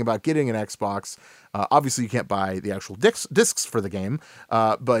thinking about getting an Xbox, obviously you can't buy the actual discs for the game,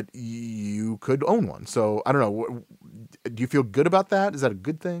 but you could own one. So I don't know. Do you feel good about that? Is that a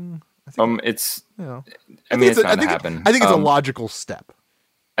good thing? It's. You know, I mean, it's gonna happen. I think it's a logical step.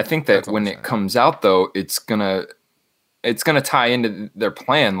 I think that when it comes out, though, it's gonna tie into their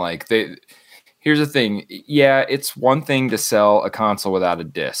plan. Like here's the thing. Yeah, it's one thing to sell a console without a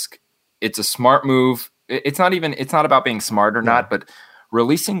disc. It's a smart move. It's not about being smart or not, but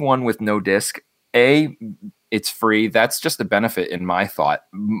releasing one with no disc, it's free. That's just a benefit in my thought.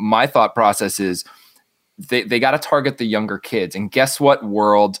 My thought process is they got to target the younger kids. And guess what,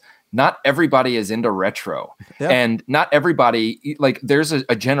 world? Not everybody is into retro, and not everybody, like there's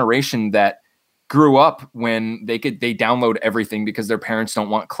a generation that grew up when they download everything because their parents don't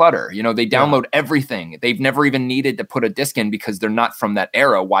want clutter. You know, they download everything. They've never even needed to put a disc in because they're not from that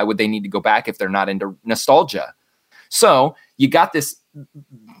era. Why would they need to go back if they're not into nostalgia? So you got this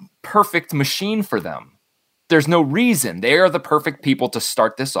perfect machine for them. There's no reason. They are the perfect people to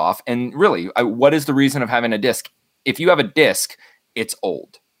start this off. And really, what is the reason of having a disc? If you have a disc, it's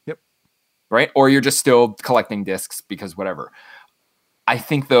old. Right? Or you're just still collecting discs because whatever. I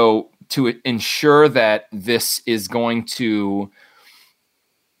think, though, to ensure that this is going to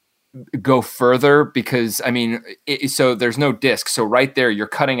go further, because, I mean, so there's no disc. So right there, you're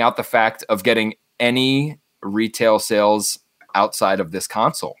cutting out the fact of getting any retail sales outside of this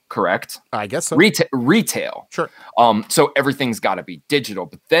console, correct? I guess so. Retail. Sure. So everything's got to be digital.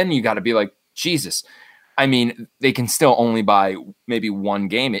 But then you got to be like, Jesus, I mean, they can still only buy maybe one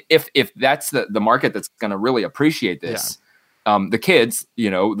game. If that's the market that's going to really appreciate this, the kids, you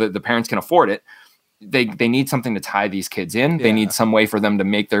know, the parents can afford it. They need something to tie these kids in. They need some way for them to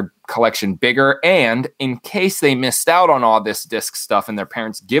make their collection bigger. And in case they missed out on all this disc stuff and their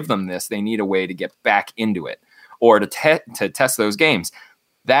parents give them this, they need a way to get back into it or to test those games.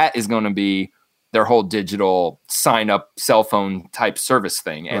 That is going to be their whole digital sign up cell phone type service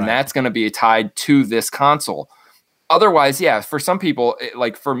thing. And that's going to be tied to this console. Otherwise, for some people,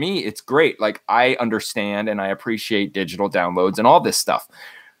 like for me, it's great. Like I understand and I appreciate digital downloads and all this stuff,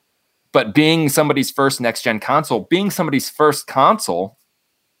 but being somebody's first next gen console,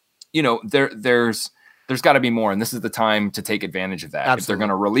 you know, there's gotta be more. And this is the time to take advantage of that. Absolutely. If they're going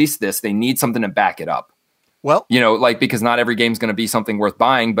to release this, they need something to back it up. Well, you know, like, because not every game's going to be something worth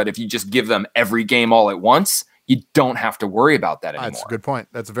buying, but if you just give them every game all at once, you don't have to worry about that anymore. That's a good point.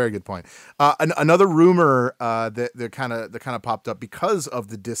 That's a very good point. Another rumor that kind of popped up because of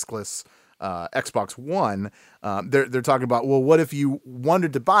the discless Xbox One. They're talking about, well, what if you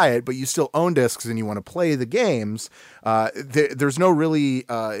wanted to buy it, but you still own discs and you want to play the games? There's no really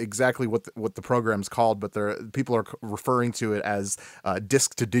exactly what the program's called, but people are referring to it as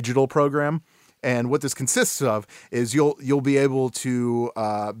disc to digital program. And what this consists of is you'll be able to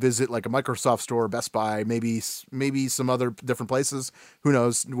visit like a Microsoft store, Best Buy, maybe some other different places. Who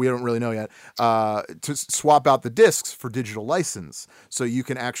knows? We don't really know yet. To swap out the discs for digital license, so you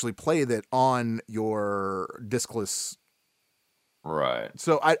can actually play that on your discless. Right.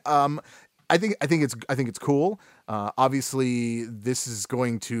 So I think it's cool. Obviously, this is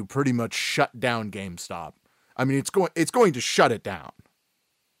going to pretty much shut down GameStop. I mean, it's going to shut it down.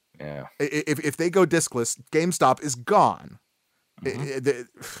 Yeah. If they go discless, GameStop is gone. Mm-hmm.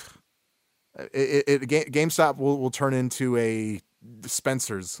 GameStop will turn into a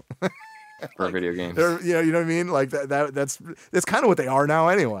Spencer's for video games. You know what I mean? Like that's kind of what they are now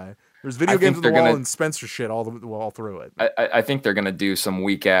anyway. There's video games on the wall and Spencer shit all through it. I think they're gonna do some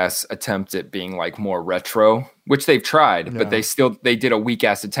weak ass attempt at being like more retro, which they've tried, but they did a weak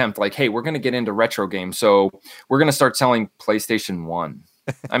ass attempt. Like, hey, we're gonna get into retro games, so we're gonna start selling PlayStation 1.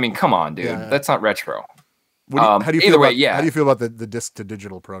 I mean, come on, dude. That's not retro. How do you feel about the disc to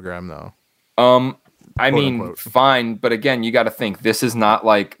digital program, though? I mean, unquote. Fine, but again, you got to think this is not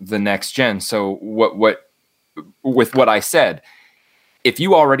like the next gen. So what with what I said, if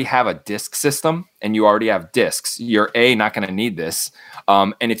you already have a disc system and you already have discs, you're not going to need this.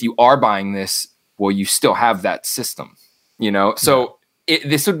 And if you are buying this, well, you still have that system, you know. So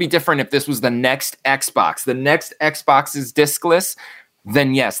this would be different if this was the next Xbox. The next Xbox is discless.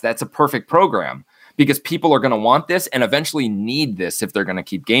 Then yes, that's a perfect program because people are going to want this and eventually need this if they're going to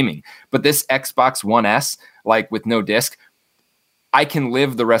keep gaming. But this Xbox One S, like with no disc, I can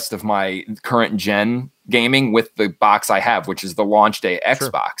live the rest of my current gen gaming with the box I have, which is the launch day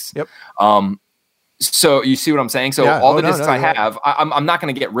Xbox. Sure. Yep. So you see what I'm saying? So Yeah. all the No, discs I you're right. have, I'm not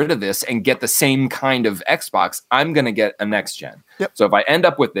going to get rid of this and get the same kind of Xbox. I'm going to get a next gen. Yep. So if I end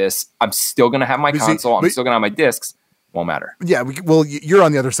up with this, I'm still going to have my console. I'm still going to have my discs. Won't matter. Yeah, well, you're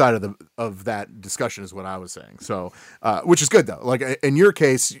on the other side of that discussion, is what I was saying. So, which is good though. Like in your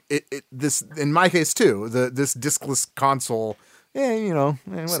case, this in my case too. This discless console,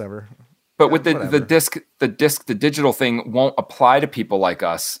 whatever. But with the digital thing won't apply to people like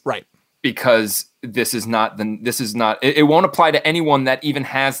us, right? Because it won't apply to anyone that even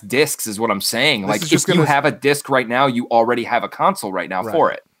has discs, is what I'm saying. Like if you have a disc right now, you already have a console right now for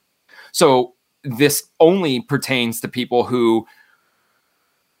it. So this only pertains to people who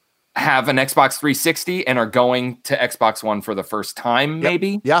have an Xbox 360 and are going to Xbox One for the first time,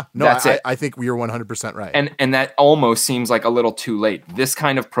 maybe. Yeah, no, that's it. I think you're 100% right. And that almost seems like a little too late. This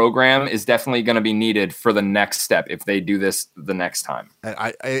kind of program is definitely going to be needed for the next step if they do this the next time. And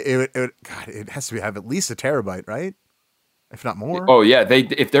it has to have at least a terabyte, right? If not more. Oh yeah,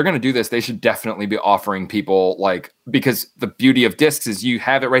 if they're going to do this, they should definitely be offering people because the beauty of discs is you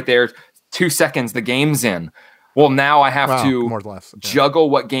have it right there, 2 seconds, the game's in. Well, now I have to more or less, juggle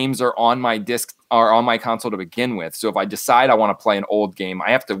what games are on my disc or on my console to begin with. So if I decide I want to play an old game,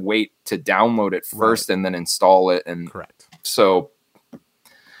 I have to wait to download it first and then install it. And correct. So,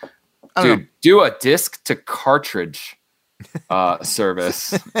 dude, do a disc to cartridge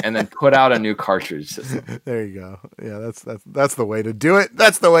service and then put out a new cartridge system. There you go. Yeah, that's the way to do it.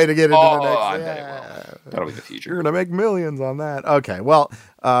 That's the way to get into the next. I bet it will. That'll be the future. You're gonna make millions on that. Okay, well,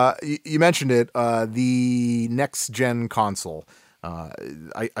 you mentioned it. The next gen console.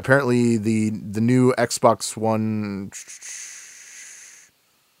 Apparently the new Xbox One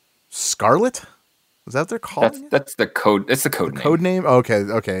Scarlet. Is that what they're calling? That's the code. It's the code name. Code name. Okay.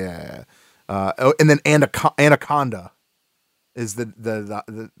 Yeah. And then Anaconda is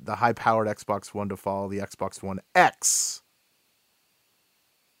the high powered Xbox One to follow the Xbox One X.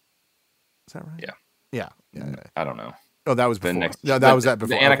 Is that right? Yeah. I don't know. Oh, that was before. No, that was that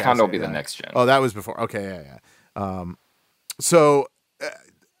before. The Anaconda will be the next gen. Oh, that was before. Okay, yeah. So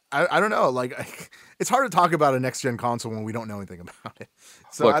I don't know. Like, it's hard to talk about a next gen console when we don't know anything about it.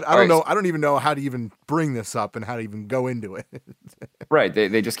 So look, I don't know. I don't even know how to even bring this up and how to even go into it. Right.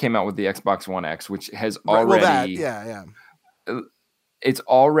 They just came out with the Xbox One X, which has already. Yeah. It's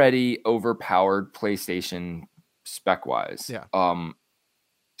already overpowered PlayStation spec wise. Yeah.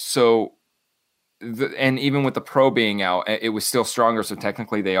 So, and even with the Pro being out, it was still stronger. So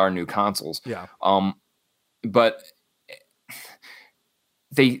technically, they are new consoles. Yeah. But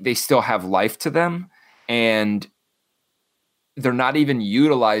they still have life to them, and they're not even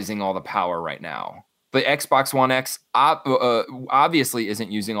utilizing all the power right now. The Xbox One X obviously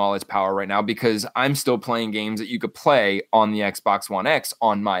isn't using all its power right now because I'm still playing games that you could play on the Xbox One X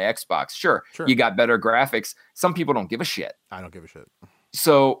on my Xbox. Sure. You got better graphics. Some people don't give a shit. I don't give a shit.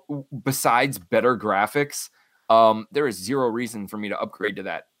 So besides better graphics, there is zero reason for me to upgrade to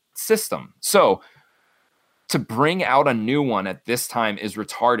that system. So to bring out a new one at this time is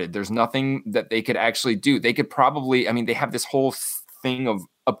retarded. There's nothing that they could actually do. They could probably, they have this whole thing of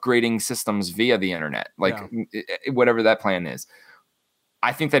upgrading systems via the internet, whatever that plan is.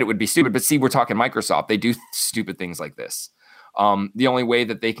 I think that it would be stupid, but see, we're talking Microsoft. They do stupid things like this. The only way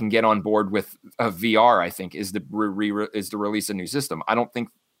that they can get on board with a VR, I think, is to release a new system. I don't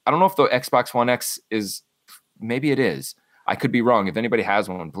know if the Xbox One X is, maybe it is. I could be wrong. If anybody has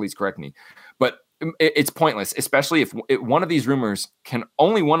one, please correct me. But it's pointless, especially if one of these rumors can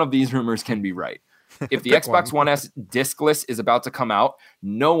be right. If the Xbox One S discless is about to come out,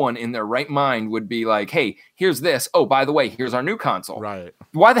 no one in their right mind would be like, hey, here's this. Oh, by the way, here's our new console. Right.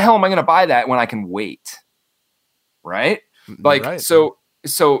 Why the hell am I going to buy that when I can wait? Right? Like, right. So,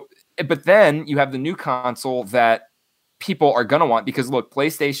 but then you have the new console that people are going to want because look,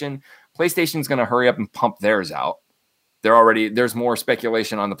 PlayStation's going to hurry up and pump theirs out. There's more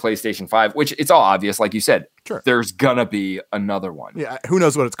speculation on the PlayStation 5, which it's all obvious. Like you said, sure. There's gonna be another one. Yeah. Who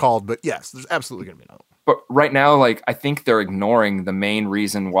knows what it's called, but yes, there's absolutely gonna be another one. But right now, I think they're ignoring the main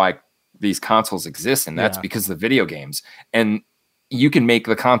reason why these consoles exist. And that's because of the video games. And you can make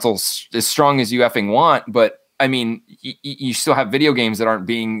the consoles as strong as you effing want, but you still have video games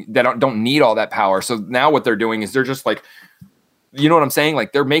that don't need all that power. So now what they're doing is they're just like, you know what I'm saying?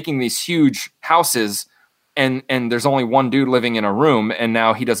 Like they're making these huge houses and there's only one dude living in a room and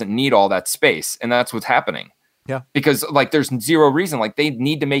now he doesn't need all that space. And that's what's happening. Yeah. Because there's zero reason, they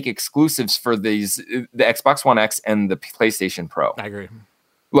need to make exclusives for the Xbox One X and the PlayStation Pro. I agree.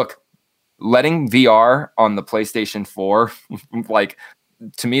 Look, letting VR on the PlayStation 4,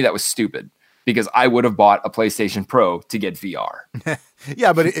 to me, that was stupid. because I would have bought a PlayStation Pro to get VR.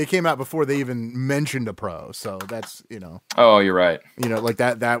 Yeah, but it came out before they even mentioned a Pro, so that's Oh, you're right. Like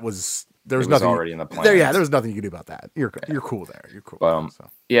that was there was It was nothing already in the plan. there. Yeah, there was nothing you could do about that. You're cool there. You're cool. So.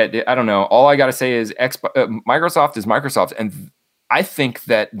 Yeah, I don't know. All I gotta say is Microsoft is Microsoft, and I think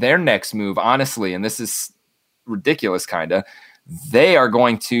that their next move, honestly, and this is ridiculous, kinda, they are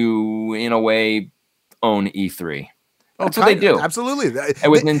going to, in a way, own E3. That's what they do. Absolutely.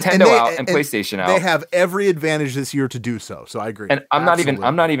 And with Nintendo out and PlayStation out, they have every advantage this year to do so. So I agree. And I'm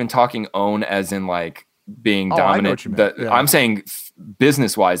not even talking own as in like being dominant. I know what you mean. Yeah. I'm saying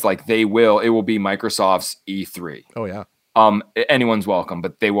business wise, like it will be Microsoft's E3. Oh yeah. Anyone's welcome,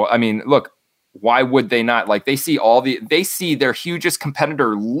 but they will. I mean, look, why would they not? Like they see their hugest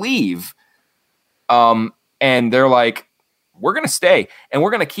competitor leave, and they're like, we're going to stay and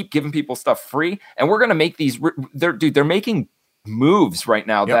we're going to keep giving people stuff free. And we're going to make these, they're making moves right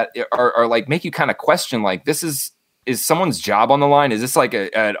now that are like, make you kind of question, like, this is someone's job on the line? Is this like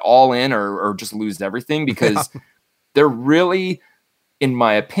an all in or just lose everything? Because they're really, in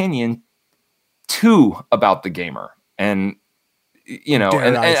my opinion, too about the gamer. And,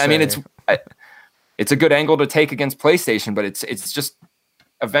 and I mean, it's a good angle to take against PlayStation, but it's just,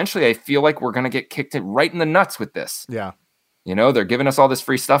 eventually I feel like we're going to get kicked right in the nuts with this. Yeah. They're giving us all this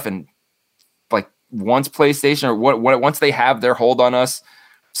free stuff, and like once PlayStation or once they have their hold on us,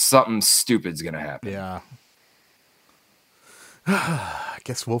 something stupid's gonna happen. Yeah. I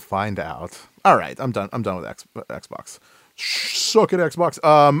guess we'll find out. All right, I'm done. I'm done with Xbox. Suck it, Xbox.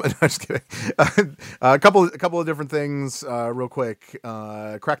 No, just kidding. A couple of different things, real quick.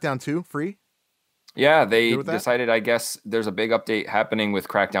 Crackdown 2 free. Yeah, they decided. I guess there's a big update happening with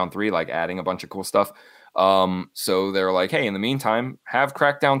Crackdown 3, like adding a bunch of cool stuff. So they're like, hey, in the meantime, have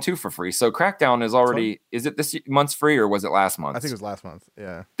Crackdown 2 for free. So Crackdown is already, is it this month's free or was it last month? I think it was last month.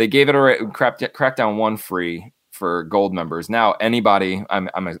 Yeah. They gave it Crackdown 1 free for gold members. Now anybody,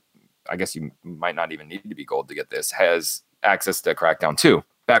 I guess you might not even need to be gold to get this, has access to Crackdown 2.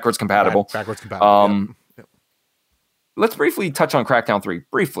 Backwards compatible. Yep. Let's briefly touch on Crackdown 3.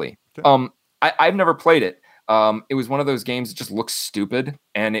 Briefly. Okay. I've never played it. It was one of those games that just looks stupid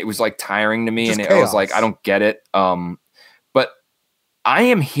and it was like tiring to me, just and I was like, I don't get it. But I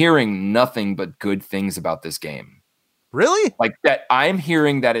am hearing nothing but good things about this game. Really? Like that I'm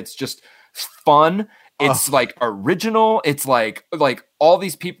hearing that it's just fun. It's like original. It's like all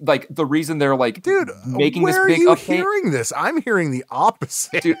these people, like the reason they're like, dude, making this big update. Hearing this? I'm hearing the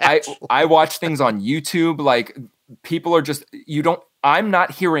opposite. Dude, I watch things on YouTube. Like people are just, I'm not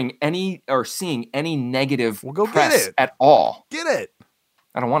hearing any or seeing any negative press at all. Get it.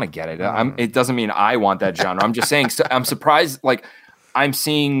 I don't want to get it. It doesn't mean I want that genre. I'm just saying, I'm surprised. Like I'm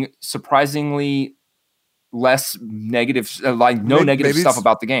seeing surprisingly less negative, negative stuff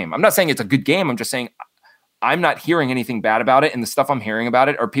about the game. I'm not saying it's a good game. I'm just saying I'm not hearing anything bad about it. And the stuff I'm hearing about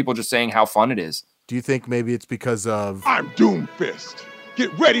it are people just saying how fun it is. Do you think maybe it's because of I'm Doomfist.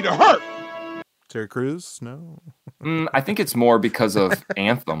 Get ready to hurt. Terry Crews? No. I think it's more because of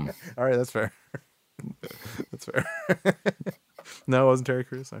Anthem. All right, that's fair. That's fair. No, it wasn't Terry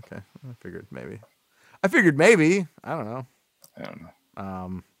Crews. Okay, I figured maybe. I don't know.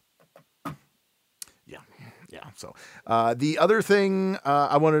 Yeah. So the other thing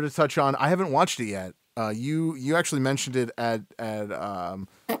I wanted to touch on, I haven't watched it yet. You actually mentioned it at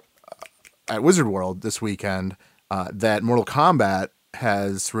Wizard World this weekend that Mortal Kombat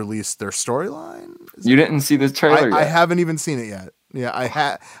has released their storyline. You didn't see this trailer yet? I haven't even seen it yet.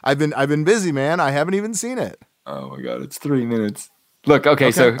 Yeah, I've been busy, man. I haven't even seen it. Oh my god, it's 3 minutes. Look,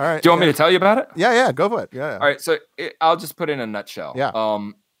 okay, so right, do you want me to tell you about it? Yeah, go for it. Yeah. All right, so I'll just put it in a nutshell. Yeah.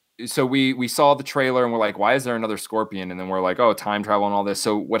 So we saw the trailer and we're like, why is there another Scorpion? And then we're like, oh, time travel and all this.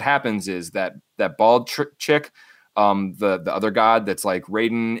 So what happens is that bald chick, the other god that's like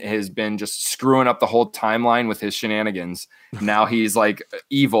Raiden has been just screwing up the whole timeline with his shenanigans. Now he's like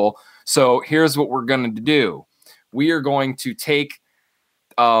evil. So here's what we're going to do. We are going to take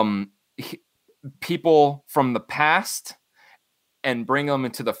people from the past and bring them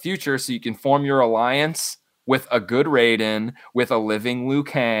into the future so you can form your alliance with a good Raiden, with a living Liu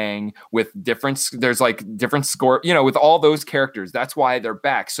Kang, with different score, with all those characters. That's why they're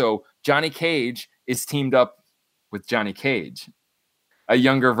back. So Johnny Cage is teamed up with Johnny Cage, a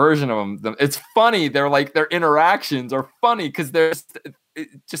younger version of them. It's funny. Their interactions are funny because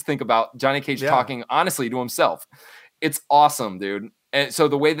just think about Johnny Cage talking honestly to himself. It's awesome, dude. And so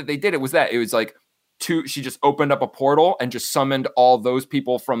the way that they did it was like she just opened up a portal and just summoned all those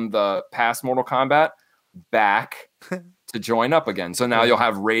people from the past Mortal Kombat back to join up again. So now you'll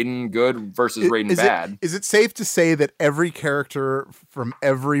have Raiden good versus Raiden bad. Is it safe to say that every character from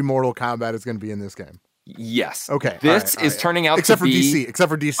every Mortal Kombat is going to be in this game? Yes. Okay. This is turning out except to be except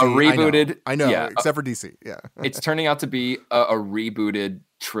for DC, a rebooted. I know. Yeah, except for DC. Yeah. It's turning out to be a rebooted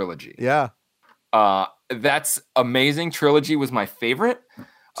trilogy. Yeah. That's amazing. Trilogy was my favorite.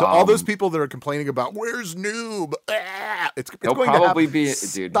 So all those people that are complaining about where's Noob, it's going probably to happen. be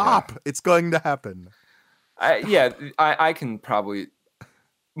Stop! Yeah. It's going to happen. I can probably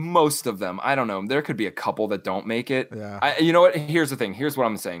most of them. I don't know. There could be a couple that don't make it. Yeah. You know what? Here's the thing. Here's what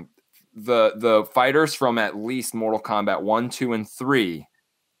I'm saying. The fighters from at least Mortal Kombat 1, 2, and 3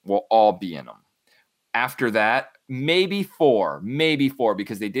 will all be in them. After that, maybe four,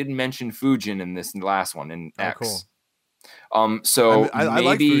 because they did mention Fujin in this last one in X. Cool. So I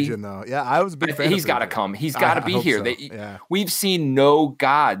like Fujin though. Yeah, I was a big fan. He's got to come. He's got to be here. So. We've seen no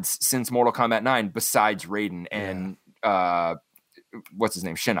gods since Mortal Kombat 9 besides Raiden and what's his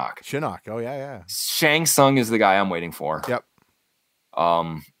name? Shinnok. Oh yeah. Shang Tsung is the guy I'm waiting for. Yep.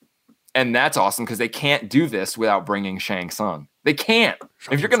 And that's awesome because they can't do this without bringing Shang Tsung. They can't.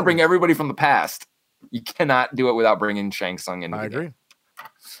 If you're going to bring everybody from the past, you cannot do it without bringing Shang Tsung in. I agree.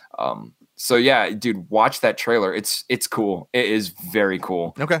 So yeah, dude, watch that trailer. It's cool. It is very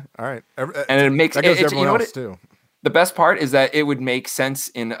cool. Okay, all right. And it makes that goes to everyone else too. The best part is that it would make sense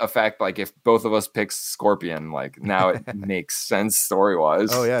in effect, like if both of us picked Scorpion, like now it makes sense story wise.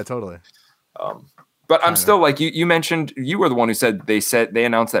 Oh yeah, totally. But I'm still like you mentioned. You were the one who said they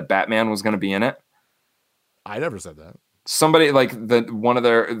announced that Batman was going to be in it. I never said that. Somebody like they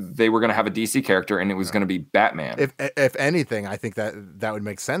were going to have a DC character and it was going to be Batman. If anything, I think that would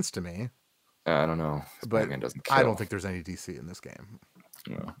make sense to me. I don't know, but I don't think there's any DC in this game.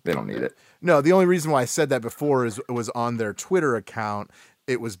 No, they don't need it. No, the only reason why I said that before was on their Twitter account.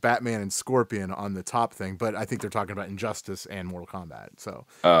 It was Batman and Scorpion on the top thing, but I think they're talking about Injustice and Mortal Kombat. So,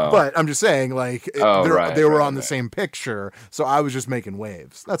 but I'm just saying, like, they were on the same picture, so I was just making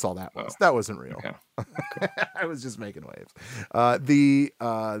waves. That's all that was. That wasn't real. Okay. I was just making waves. The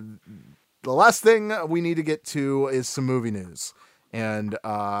last thing we need to get to is some movie news. And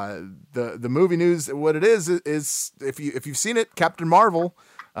the movie news, what it is if you've seen it, Captain Marvel,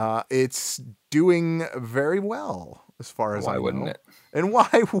 it's doing very well as far as I know. Why wouldn't it? And why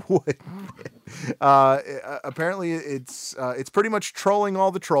wouldn't it? Apparently, it's pretty much trolling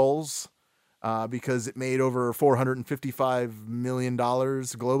all the trolls because it made over $455 million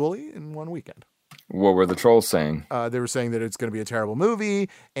globally in one weekend. What were the trolls saying? They were saying that it's going to be a terrible movie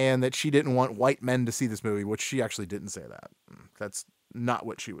and that she didn't want white men to see this movie, which she actually didn't say that. That's not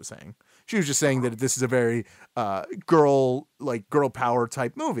what she was saying. She was just saying that this is a very girl power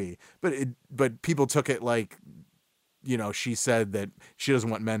type movie, but people took it like, you know, she said that she doesn't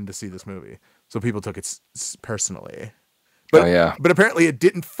want men to see this movie. So people took it personally. But, but apparently it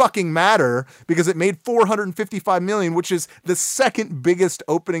didn't fucking matter because it made $455 million, which is the second biggest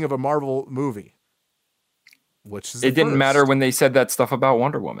opening of a Marvel movie. Which is it didn't matter when they said that stuff about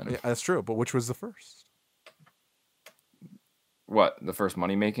Wonder Woman. Yeah, that's true. But which was the first? What? The first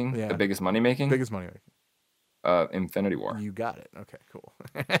money making? Yeah. The biggest money making? Biggest money making. Infinity War. You got it. Okay, cool.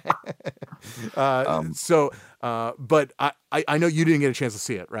 But I know you didn't get a chance to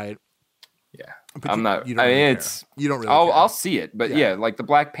see it, right? Yeah. But I'm not. You don't really care. You don't really. I'll see it, but yeah, like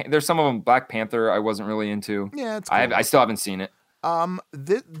the there's some of them. Black Panther, I wasn't really into. Yeah, it's cool. I still haven't seen it.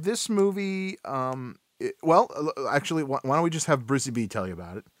 This movie. Actually, why don't we just have Brucey B tell you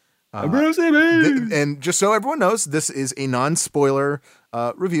about it? Brucey B. And just so everyone knows, this is a non-spoiler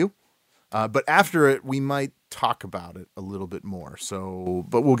review. But after it, we might talk about it a little bit more. So,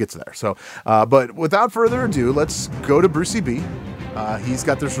 but we'll get to there. So, but without further ado, let's go to Brucey B. He's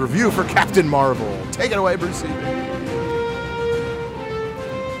got this review for Captain Marvel. Take it away, Brucey.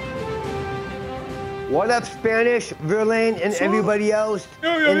 What up, Spanish, Verlaine, and everybody else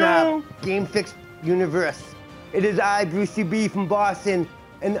in the Game Fix universe? It is I, Brucey B from Boston,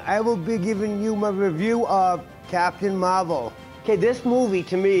 and I will be giving you my review of Captain Marvel. Okay, this movie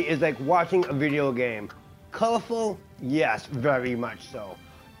to me is like watching a video game. Colorful? Yes, very much so.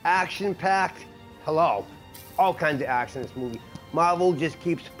 Action-packed? Hello. All kinds of action in this movie. Marvel just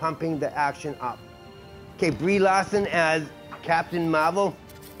keeps pumping the action up. Okay, Brie Larson as Captain Marvel?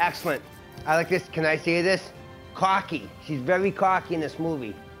 Excellent. I like this. Can I say this? Cocky. She's very cocky in this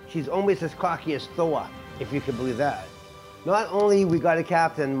movie. She's almost as cocky as Thor, if you can believe that. Not only we got a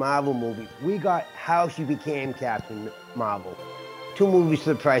Captain Marvel movie, we got how she became Captain Marvel. 2 movies for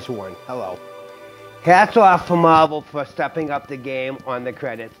the price of 1. Hello. Hats off for Marvel for stepping up the game on the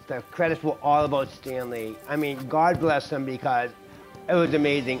credits. The credits were all about Stan Lee. I mean, God bless them because it was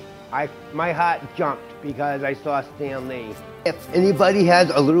amazing. My heart jumped because I saw Stan Lee. If anybody has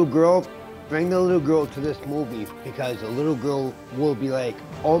a little girl, bring the little girl to this movie because the little girl will be like,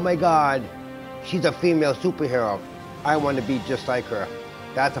 oh my God, she's a female superhero. I want to be just like her.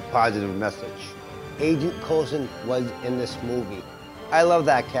 That's a positive message. Agent Coulson was in this movie. I love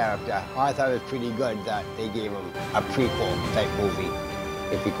that character. I thought it was pretty good that they gave him a prequel type movie.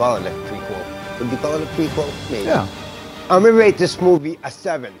 If you call it a prequel. Would you call it a prequel? Maybe. Yeah. I'm gonna rate this movie a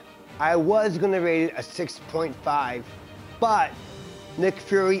 7. I was gonna rate it a 6.5, but Nick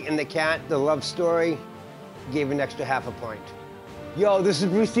Fury and the Cat, the love story, gave an extra half a point. Yo, this is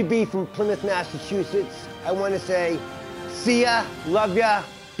Brucey B from Plymouth, Massachusetts. I wanna say, see ya, love ya,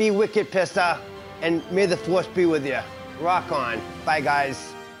 be wicked pissa, and may the force be with you. Rock on. Bye,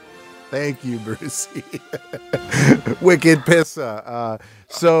 guys. Thank you, Brucey. Wicked pissa.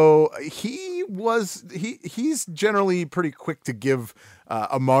 So he's generally pretty quick to give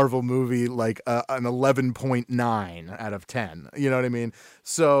a Marvel movie like an 11.9 out of 10. You know what I mean?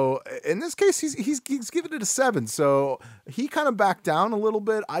 So in this case, he's given it a 7. So he kind of backed down a little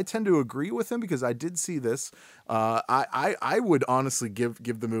bit. I tend to agree with him because I did see this. I would honestly give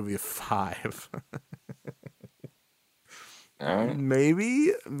the movie a 5.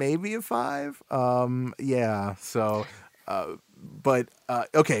 Maybe a 5. Yeah. So, but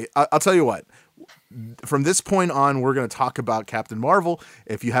okay. I'll tell you what. From this point on, we're going to talk about Captain Marvel.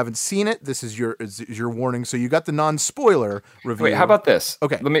 If you haven't seen it, this is your warning. So you got the non-spoiler review. Wait, how about this?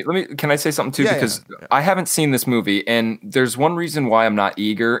 Okay. Let me. Can I say something too? Because I haven't seen this movie, and there's one reason why I'm not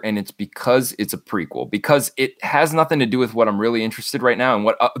eager, and it's because it's a prequel. Because it has nothing to do with what I'm really interested right now and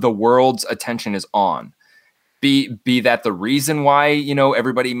what the world's attention is on. Be that the reason why,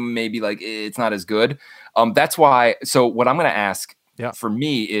 everybody may be like, it's not as good. That's why. So what I'm going to ask for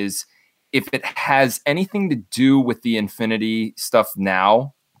me is if it has anything to do with the Infinity stuff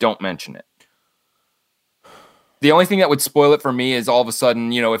now, don't mention it. The only thing that would spoil it for me is all of a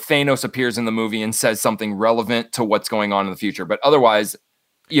sudden, if Thanos appears in the movie and says something relevant to what's going on in the future. But otherwise,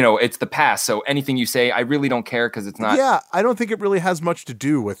 it's the past. So anything you say, I really don't care because it's not. Yeah, I don't think it really has much to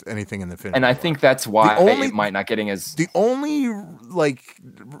do with anything in the film. And I think that's why it might not getting as. The only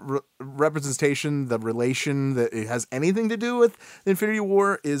representation, the relation that it has anything to do with Infinity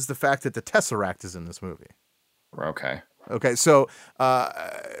War is the fact that the Tesseract is in this movie. Okay. So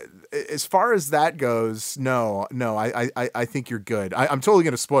as far as that goes, no, I think you're good. I'm totally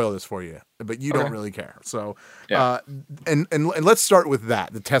going to spoil this for you, but you don't really care. So, and let's start with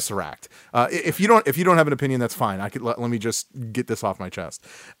that, the Tesseract. If you don't have an opinion, that's fine. Let me just get this off my chest.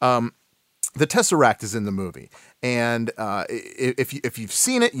 The Tesseract is in the movie, and if you've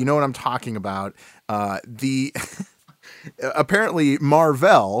seen it, you know what I'm talking about. Apparently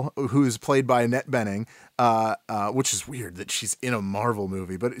Mar-Vell, who's played by Annette Bening, which is weird that she's in a Marvel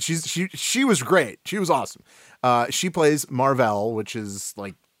movie, but she was great. She was awesome. She plays Mar-Vell, which is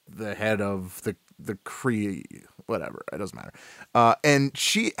like the head of the Kree, whatever. It doesn't matter. And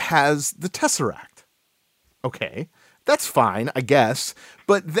she has the Tesseract. Okay, that's fine, I guess.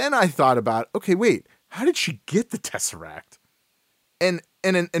 But then I thought about, okay, wait, how did she get the Tesseract? And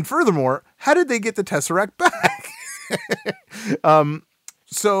furthermore, how did they get the Tesseract back?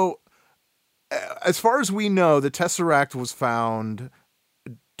 So as far as we know, the Tesseract was found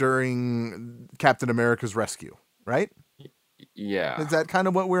during Captain America's rescue, right? Yeah. Is that kind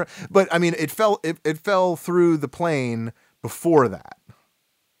of what but I mean, it fell through the plane before that.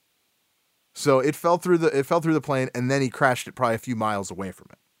 So it fell through the plane and then he crashed it probably a few miles away from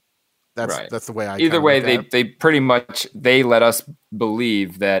it. That's the way I. Either way, they pretty much let us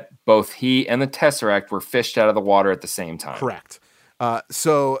believe that both he and the Tesseract were fished out of the water at the same time. Correct.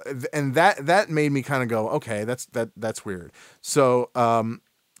 So that made me kind of go, okay, that's weird. So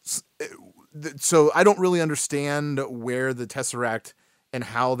so I don't really understand where the Tesseract and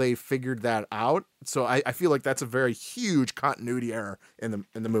how they figured that out. So I feel like that's a very huge continuity error in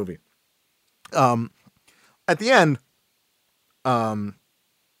the movie. At the end,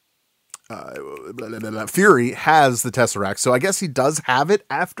 Fury has the Tesseract, so I guess he does have it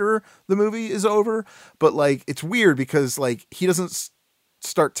after the movie is over, but like it's weird because like he doesn't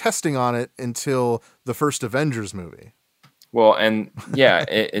start testing on it until the first Avengers movie. Well, and yeah,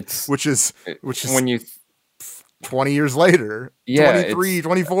 it's which is when you 20 years later, 23,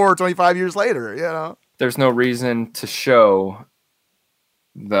 24, 25 years later, There's no reason to show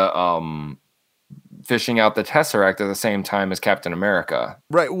the fishing out the Tesseract at the same time as Captain America.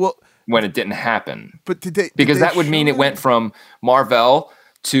 Right. Well, when it didn't happen. But because that would mean it went from Mar-Vell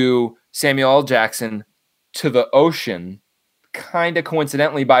to Samuel L. Jackson to the ocean, kind of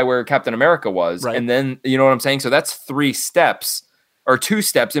coincidentally by where Captain America was. Right. And then, you know what I'm saying? So that's 3 steps or 2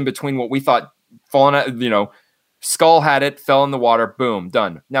 steps in between what we thought falling out, Skull had it, fell in the water, boom,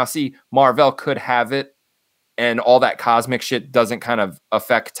 done. Now see, Mar-Vell could have it, and all that cosmic shit doesn't kind of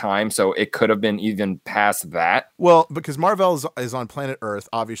affect time, so it could have been even past that. Well, because Mar-Vell is on planet Earth.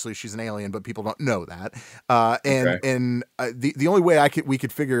 Obviously, she's an alien, but people don't know that. The only way we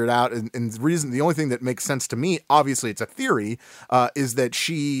could figure it out, and the only thing that makes sense to me, obviously it's a theory, is that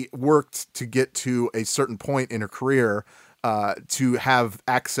she worked to get to a certain point in her career to have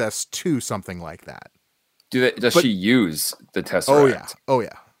access to something like that. Does she use the Tesseract? Oh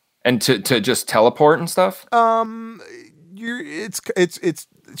yeah. And to just teleport and stuff?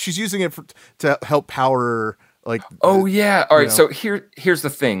 She's using it to help power, like. Oh yeah. All right. So here's the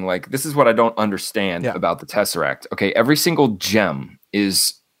thing. Like, this is what I don't understand about the Tesseract. Okay, every single gem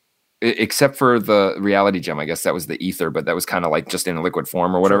is, except for the reality gem. I guess that was the ether, but that was kind of like just in a liquid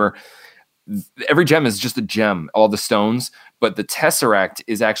form or whatever. Sure. Every gem is just a gem. All the stones, but the Tesseract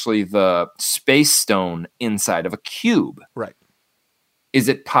is actually the space stone inside of a cube. Right. Is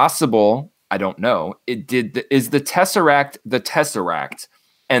it possible? I don't know. Is the Tesseract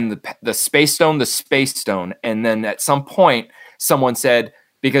and the space stone the space stone? And then at some point, someone said,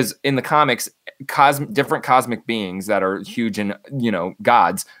 because in the comics, different cosmic beings that are huge and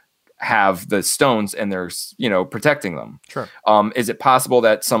gods have the stones, and they're protecting them. Sure. Is it possible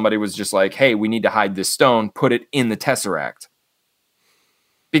that somebody was just like, "Hey, we need to hide this stone. Put it in the Tesseract."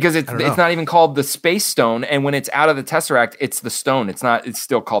 Because it's not even called the space stone, and when it's out of the Tesseract, it's the stone. It's not. It's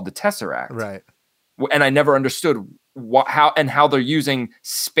still called the Tesseract. Right. And I never understood how they're using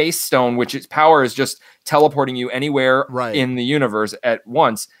space stone, which its power is just teleporting you anywhere in the universe at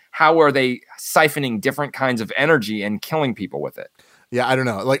once. How are they siphoning different kinds of energy and killing people with it? Yeah, I don't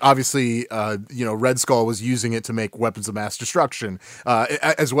know. Like, obviously, Red Skull was using it to make weapons of mass destruction,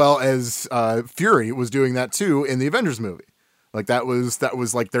 as well as Fury was doing that too in the Avengers movie. Like that was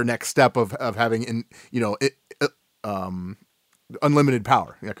like their next step of having unlimited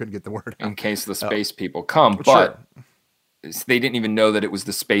power. I couldn't get the word out. In case the space people come, but they didn't even know that it was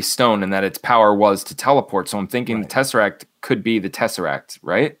the space stone and that its power was to teleport. So I'm thinking the Tesseract could be the Tesseract,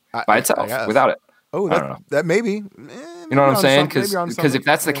 right? By itself, without it. Oh, I don't know. That maybe. You know what I'm saying? Because if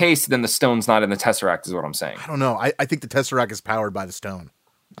that's the case, then the stone's not in the Tesseract, is what I'm saying. I don't know. I think the Tesseract is powered by the stone.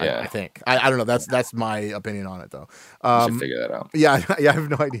 Yeah, I think. I don't know. That's my opinion on it, though. You should figure that out. Yeah, I have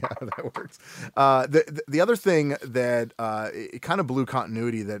no idea how that works. The other thing that it kind of blew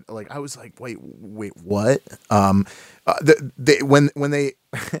continuity, that like I was like, wait, what? When they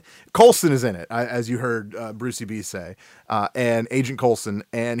Coulson is in it, as you heard Brucey B say, and Agent Coulson,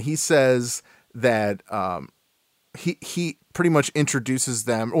 and he says that he pretty much introduces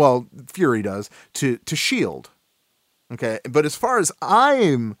them. Well, Fury does to SHIELD. Okay, but as far as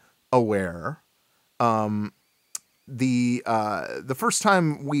I'm aware, the first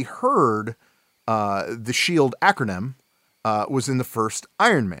time we heard the SHIELD acronym was in the first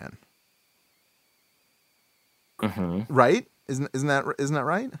Iron Man. Mm-hmm. Right? Isn't that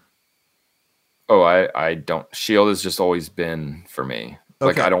right? Oh, I don't. SHIELD has just always been for me.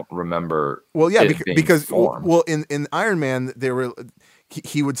 Like, I don't remember. Well, yeah, because formed. in Iron Man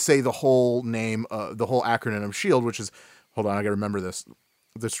he would say the whole name, the whole acronym of SHIELD, which is, hold on, I gotta remember this: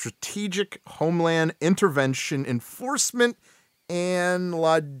 the Strategic Homeland Intervention Enforcement and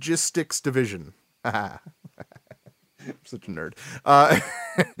Logistics Division. I'm such a nerd.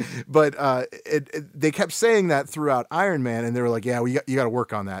 But they kept saying that throughout Iron Man, and they were like, "Yeah, you got to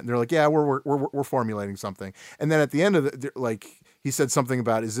work on that." And they're like, "Yeah, we're formulating something." And then at the end of it, like, he said something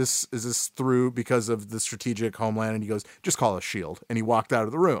about, "Is this through because of the Strategic Homeland?" And he goes, "Just call us SHIELD." And he walked out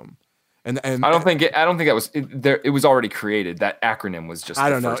of the room. And I don't think that was there. It was already created. That acronym was just. I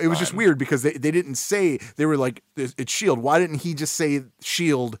don't know. It was just weird because they didn't say, they were like, "It's SHIELD." Why didn't he just say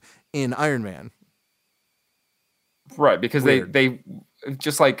SHIELD in Iron Man? Right, because they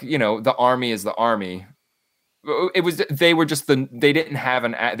just like, the army is the army. They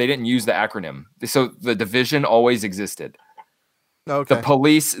didn't use the acronym. So the division always existed. Okay.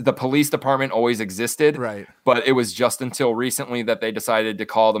 The police department always existed. Right. But it was just until recently that they decided to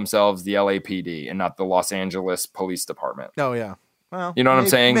call themselves the LAPD and not the Los Angeles Police Department. Oh yeah. Well, you know what I'm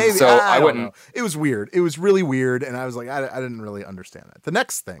saying? Maybe. So I wouldn't know. It was weird. It was really weird, and I was like, I didn't really understand that. The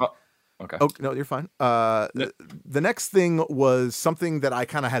next thing. Okay. Oh, no, you're fine. The next thing was something that I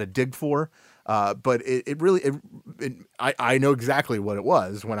kind of had to dig for, but I know exactly what it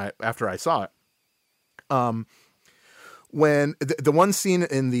was after I saw it. When the one scene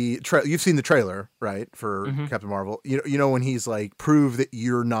in the you've seen the trailer, right, for Captain Marvel. You know when he's like, "Prove that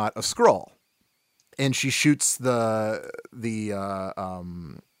you're not a Skrull," and she shoots the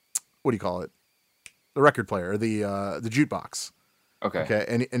what do you call it? The record player, the jukebox. Okay.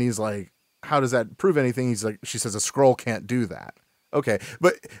 And he's like, how does that prove anything? He's like, she says a scroll can't do that. Okay.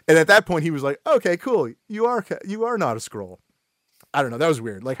 And at that point he was like, okay, cool. You are not a scroll. I don't know. That was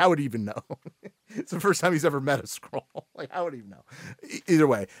weird. Like, how would he even know? It's the first time he's ever met a scroll. Like, how would he know? Either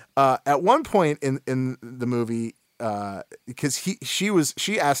way, at one point in the movie, because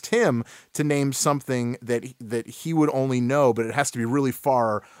she asked him to name something that he would only know, but it has to be really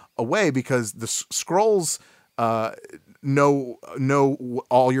far away because the scrolls know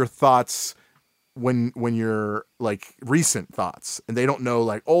all your thoughts when you're like recent thoughts, and they don't know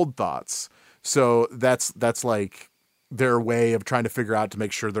like old thoughts. So that's like their way of trying to figure out to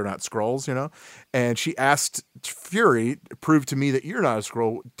make sure they're not scrolls, you know? And she asked Fury, prove to me that you're not a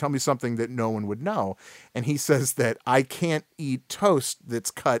scroll. Tell me something that no one would know. And he says that I can't eat toast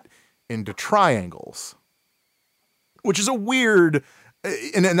that's cut into triangles, which is a weird,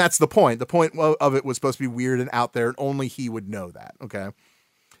 and that's the point. The point of it was supposed to be weird and out there, and only he would know that. Okay.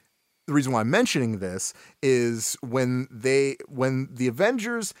 The reason why I'm mentioning this is when the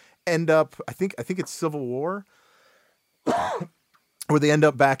Avengers end up, I think it's Civil War, where they end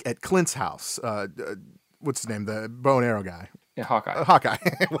up back at Clint's house. What's his name? The bow and arrow guy. Yeah, Hawkeye. Hawkeye,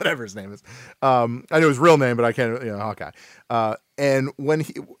 whatever his name is. I know his real name, but I can't. Hawkeye. And when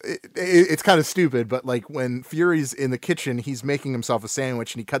it's kind of stupid, but like when Fury's in the kitchen, he's making himself a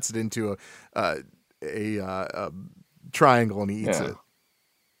sandwich and he cuts it into a triangle and he eats it.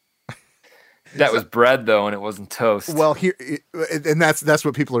 That was bread though, and it wasn't toast. Well, and that's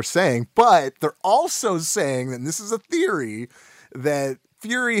what people are saying, but they're also saying, and this is a theory, that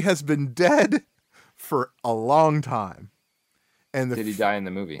Fury has been dead for a long time. And did he die in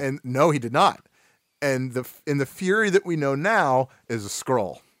the movie? And no, he did not. And the Fury that we know now is a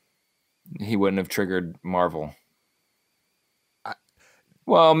Skrull. He wouldn't have triggered Marvel.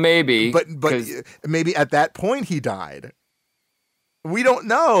 Well, maybe, but maybe at that point he died. We don't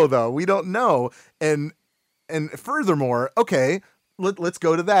know, though. We don't know. And furthermore, okay, let's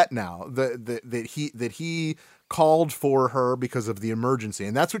go to that now. That he called for her because of the emergency,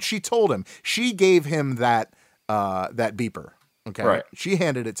 and that's what she told him. She gave him that beeper. Okay, right. She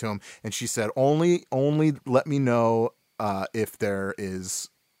handed it to him, and she said, "Only let me know if there is,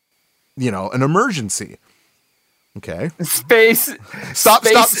 an emergency." Okay. Space. Stop.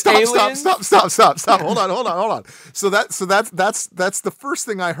 Aliens? Stop. Hold on. So that's the first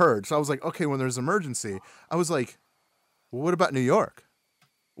thing I heard. So I was like, okay, when there's an emergency, I was like, well, what about New York?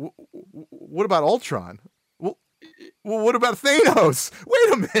 What about Ultron? Well, what about Thanos?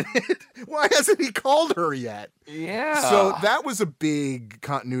 Wait a minute. Why hasn't he called her yet? Yeah. So that was a big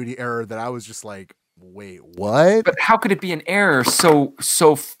continuity error that I was just like, wait, what? But how could it be an error so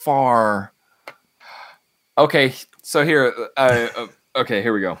far? Okay, so here, okay,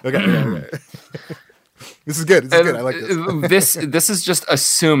 here we go. Okay. This is good. I like this. This is just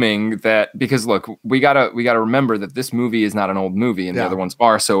assuming that, because look, we gotta remember that this movie is not an old movie, and the other ones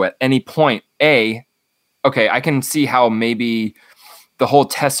are. So at any point, okay, I can see how maybe the whole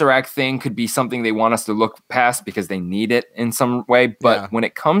Tesseract thing could be something they want us to look past because they need it in some way. But when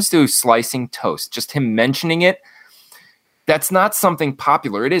it comes to slicing toast, just him mentioning it, that's not something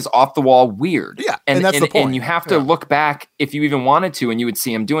popular. It is off the wall weird. Yeah, and that's the point. And you have to look back if you even wanted to, and you would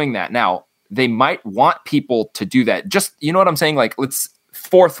see him doing that. Now, they might want people to do that. Just, you know what I'm saying? Like, let's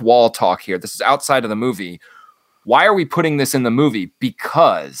fourth wall talk here. This is outside of the movie. Why are we putting this in the movie?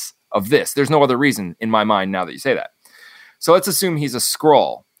 Because of this. There's no other reason in my mind now that you say that. So let's assume he's a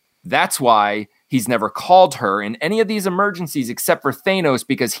Skrull. That's why he's never called her in any of these emergencies except for Thanos,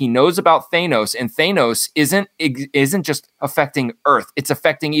 because he knows about Thanos, and Thanos isn't just affecting Earth. It's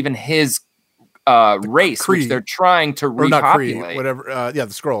affecting even his race, which they're trying to repopulate. Or not Kree, whatever. The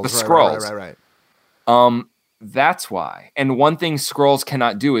Skrulls. The Skrulls. Right. That's why. And one thing Skrulls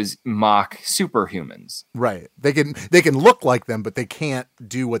cannot do is mock superhumans. Right. They can look like them, but they can't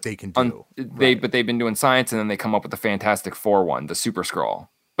do what they can do. But they've been doing science, and then they come up with the Fantastic Four one, the Super Skrull.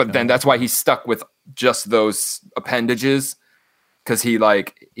 But then that's why he's stuck with just those appendages, because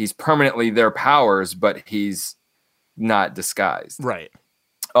he's permanently their powers, but he's not disguised. Right.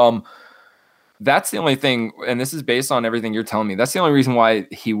 That's the only thing, and this is based on everything you're telling me. That's the only reason why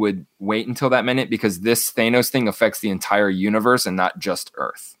he would wait until that minute, because this Thanos thing affects the entire universe and not just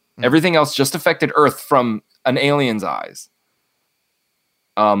Earth. Mm-hmm. Everything else just affected Earth from an alien's eyes.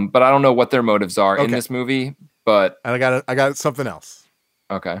 But I don't know what their motives are in this movie. But and I got something else.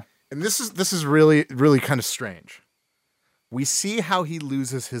 Okay. And this is really, really kind of strange. We see how he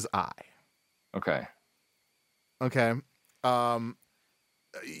loses his eye. Okay. Okay.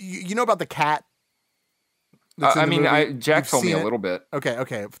 You know about the cat? Jack told me a little bit.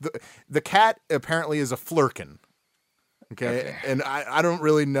 Okay. The cat apparently is a flurkin. Okay. And I don't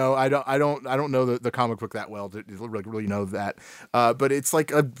really know. I don't know the comic book that well to really know that. But it's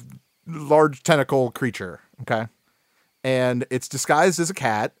like a large tentacle creature. Okay. And it's disguised as a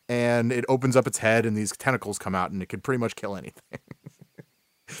cat, and it opens up its head, and these tentacles come out, and it can pretty much kill anything.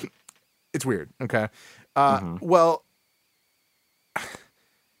 It's weird. Okay. Well,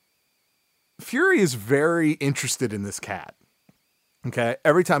 Fury is very interested in this cat. Okay.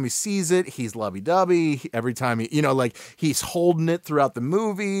 Every time he sees it, he's lovey-dovey. Every time he's holding it throughout the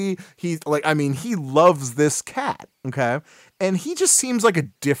movie. He loves this cat. Okay. And he just seems like a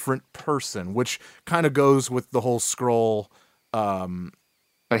different person, which kind of goes with the whole Skrull.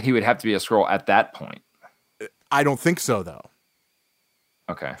 But he would have to be a Skrull at that point. I don't think so, though.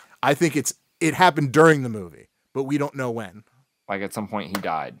 Okay. I think it happened during the movie, but we don't know when. Like at some point he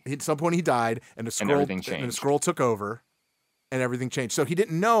died. At some point he died, and the Skrull, everything changed. And the Skrull took over, and everything changed. So he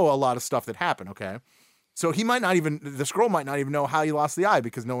didn't know a lot of stuff that happened. Okay. So the Skrull might not even know how he lost the eye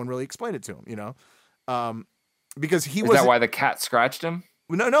because no one really explained it to him. Because he was. Is that why the cat scratched him?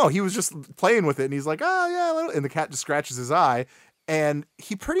 No, he was just playing with it, and he's like, oh yeah, and the cat just scratches his eye, and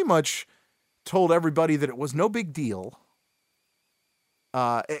he pretty much told everybody that it was no big deal.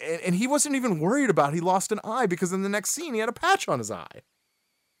 And he wasn't even worried about he lost an eye, because in the next scene he had a patch on his eye.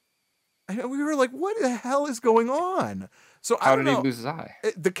 And we were like, what the hell is going on? So how did he lose his eye?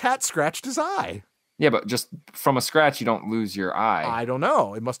 The cat scratched his eye. Yeah, but just from a scratch, you don't lose your eye. I don't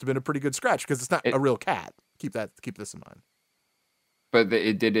know. It must have been a pretty good scratch, because it's not a real cat. Keep this in mind. But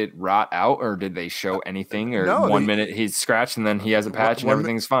did it rot out, or did they show anything? Or no, minute he's scratched and then he has a patch and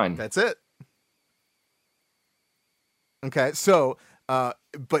everything's fine. That's it. Okay, so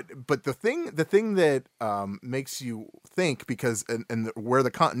but the thing that makes you think, because where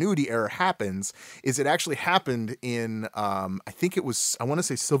the continuity error happens is it actually happened in I want to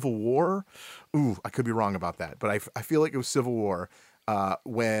say Civil War. Ooh, I could be wrong about that, but I feel like it was Civil War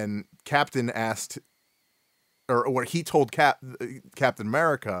when Captain asked, or he told Captain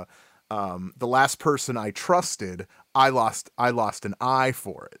America, the last person I trusted, I lost an eye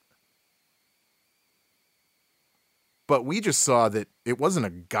for it. But we just saw that it wasn't a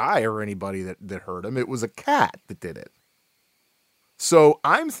guy or anybody that hurt him. It was a cat that did it. So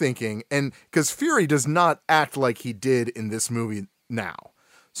I'm thinking, and because Fury does not act like he did in this movie now.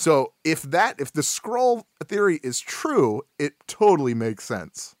 So if the Skrull theory is true, it totally makes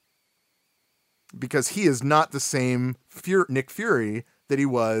sense. Because he is not the same Nick Fury that he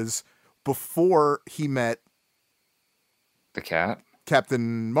was before he met the cat,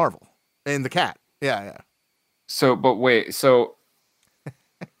 Captain Marvel, and the cat. Yeah. So, but wait,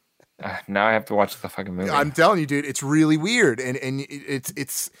 now I have to watch the fucking movie. I'm telling you, dude, it's really weird, and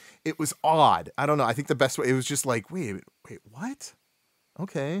it was odd. I don't know. I think the best way, it was just like, wait, what?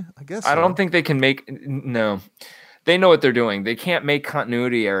 Okay, I guess. I don't think they can no. They know what they're doing. They can't make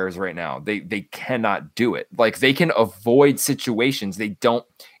continuity errors right now. They cannot do it. Like, they can avoid situations. They don't.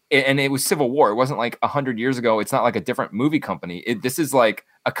 And it was Civil War. It wasn't like 100 years ago. It's not like a different movie company. This is like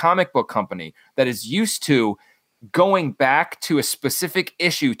a comic book company that is used to going back to a specific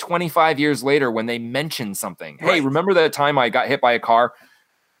issue 25 years later when they mention something. Right. Hey, remember that time I got hit by a car?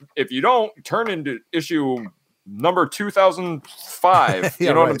 If you don't, turn into issue number 2005.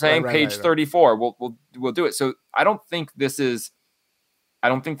 You know what I'm saying? Page 34. We'll do it. So I don't think this is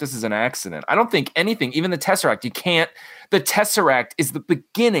an accident. I don't think anything, even the Tesseract, the Tesseract is the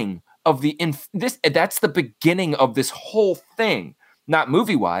beginning of that's the beginning of this whole thing. Not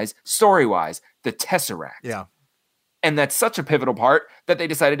movie-wise, story-wise, the Tesseract. Yeah. And that's such a pivotal part that they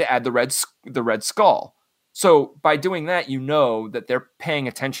decided to add the Red Skull. So by doing that, you know that they're paying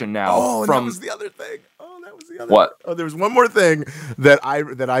attention now. Oh, that was the other thing. What? Oh, there was one more thing that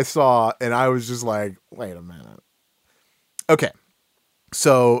I saw, and I was just like, wait a minute. Okay.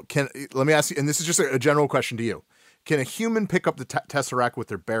 So let me ask you, and this is just a general question to you. Can a human pick up the Tesseract with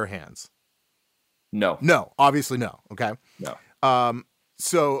their bare hands? No. No, obviously no. Okay. No.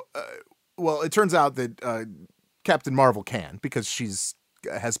 So, well, it turns out that Captain Marvel can, because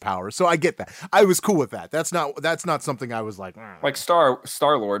has powers. So I get that. I was cool with that. That's not something I was like. Like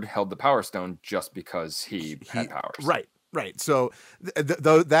Star-Lord held the Power Stone just because he had powers. Right. So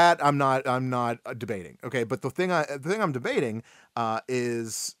that I'm not debating. Okay, but the thing I'm debating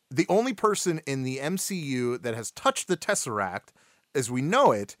is the only person in the MCU that has touched the Tesseract as we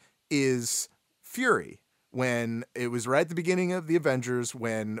know it is Fury. When it was right at the beginning of the Avengers,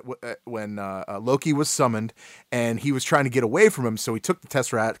 when Loki was summoned and he was trying to get away from him, so he took the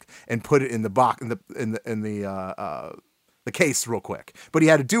Tesseract and put it in the box in the case real quick. But he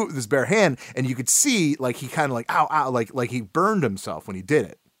had to do it with his bare hand, and you could see like he kind of like ow, like he burned himself when he did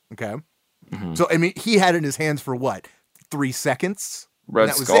it. Okay, So I mean, he had it in his hands for what, 3 seconds.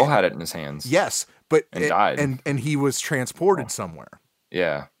 Red Skull had it in his hands. Yes, but and died. And he was transported somewhere.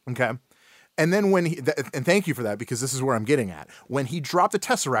 Yeah. Okay. And then when and thank you for that, because this is where I'm getting at. When he dropped the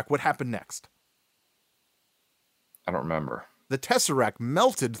Tesseract, what happened next? I don't remember. The Tesseract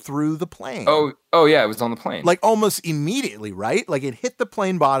melted through the plane. Oh yeah, it was on the plane. Like almost immediately, right? Like it hit the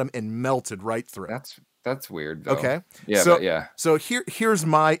plane bottom and melted right through. That's weird, though. Okay. Yeah, so, but yeah. So here's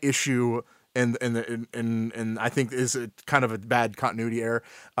my issue, and I think is a kind of a bad continuity error.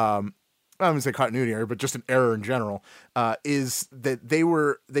 I wouldn't say continuity error, but just an error in general, is that they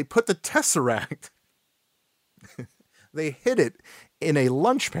put the Tesseract, they hid it in a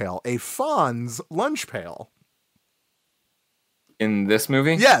lunch pail, a Fonz lunch pail. In this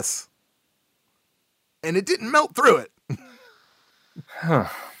movie? Yes. And it didn't melt through it. Huh.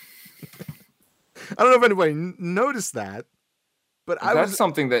 I don't know if anybody noticed that, but that's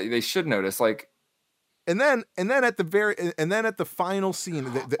something that they should notice. Like, and then at the final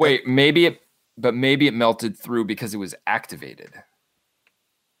scene. Wait, maybe it melted through because it was activated.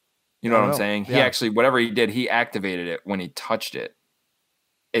 You know what I'm saying? Yeah. He actually, whatever he did, he activated it when he touched it.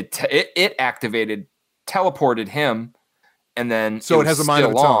 It activated, teleported him, and then so it has a mind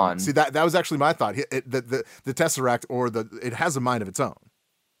of its on. own. See, that was actually my thought. The Tesseract it has a mind of its own,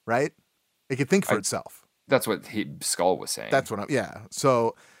 right? It can think for itself. That's what Skull was saying. That's what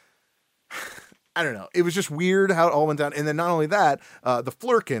So I don't know. It was just weird how it all went down. And then not only that, the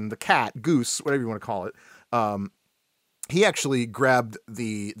Flurkin, the cat, goose, whatever you want to call it, he actually grabbed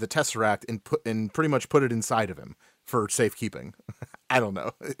the Tesseract and pretty much put it inside of him for safekeeping. I don't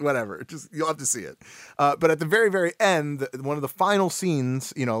know. Whatever. You'll have to see it. But at the very, very end, one of the final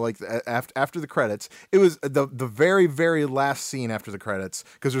scenes, like after the credits, it was the very, very last scene after the credits,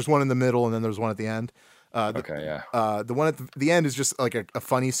 because there's one in the middle and then there's one at the end. The one at the end is just like a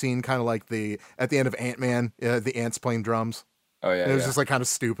funny scene, kind of like at the end of Ant-Man, the ants playing drums. Oh yeah. And it was just like kind of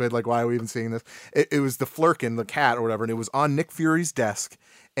stupid. Like, why are we even seeing this? It was the Flurkin, the cat or whatever, and it was on Nick Fury's desk,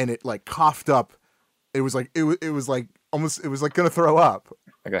 and it like coughed up. It was like almost going to throw up.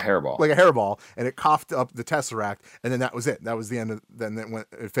 Like a hairball. Like a hairball, and it coughed up the Tesseract, and then that was it. That was the end of. Then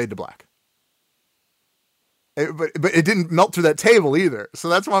it faded to black. But it didn't melt through that table either. So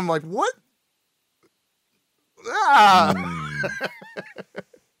that's why I'm like, what?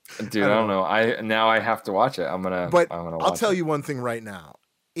 Dude, I don't know. I have to watch it. I'm gonna watch I'll tell you one thing right now.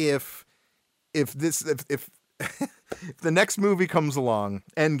 If the next movie comes along,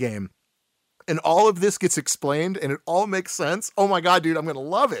 Endgame, and all of this gets explained and it all makes sense, oh my god, dude, I'm gonna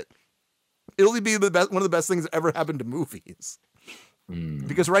love it. It'll be one of the best things that ever happened to movies.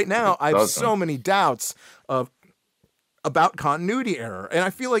 Because right now I have so many doubts about continuity error, and I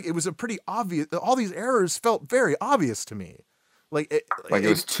feel like it was a pretty obvious. All these errors felt very obvious to me. Like it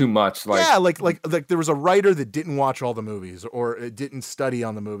was too much. Like there was a writer that didn't watch all the movies or it didn't study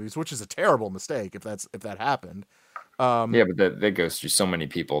on the movies, which is a terrible mistake if that happened. Yeah, but that goes through so many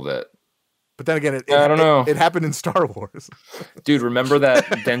people that. But then again, I don't know. It happened in Star Wars. Dude, remember that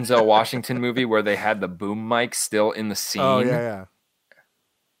Denzel Washington movie where they had the boom mic still in the scene? Oh yeah.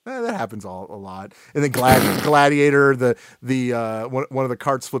 That happens a lot. And then Gladiator, one of the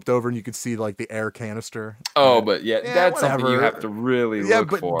carts flipped over and you could see like the air canister. Oh, but that's something you have to really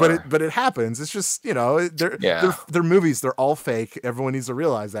look for. But it happens. It's just, they're movies. They're all fake. Everyone needs to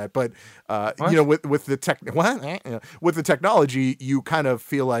realize that. But with the technology, you kind of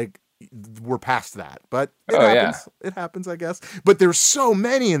feel like we're past that. But it happens. Yeah. It happens, I guess. But there's so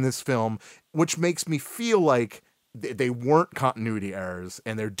many in this film, which makes me feel like they weren't continuity errors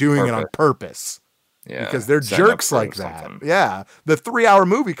and they're doing it on purpose. Yeah. Because they're jerks like that. Something. Yeah. The 3-hour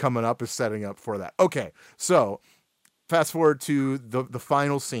movie coming up is setting up for that. Okay. So fast forward to the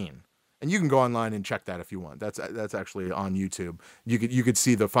final scene. And you can go online and check that if you want. That's actually on YouTube. You could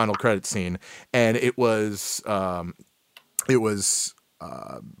see the final credit scene. And it was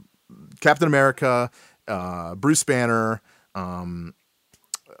Captain America, Bruce Banner,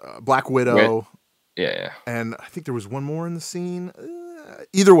 Black Widow. Yeah. And I think there was one more in the scene.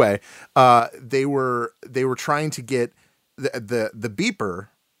 Either way, they were trying to get the beeper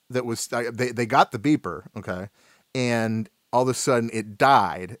that was they got the beeper, okay, and all of a sudden it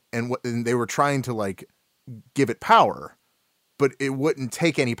died, and they were trying to like give it power, but it wouldn't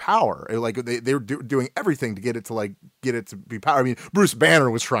take any power. They were doing everything to get it to be power. I mean, Bruce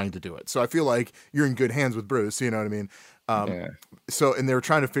Banner was trying to do it, so I feel like you're in good hands with Bruce. You know what I mean? So, and they were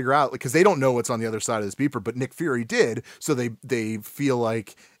trying to figure out, because they don't know what's on the other side of this beeper, but Nick Fury did. So they feel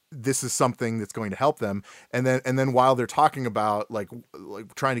like this is something that's going to help them. And then while they're talking about like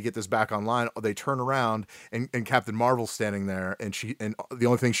trying to get this back online, they turn around and Captain Marvel's standing there, and the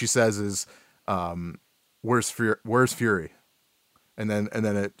only thing she says is, Where's Fury? And then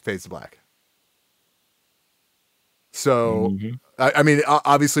it fades to black. So, I mean,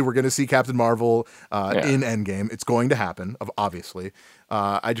 obviously, we're going to see Captain Marvel in Endgame. It's going to happen, obviously.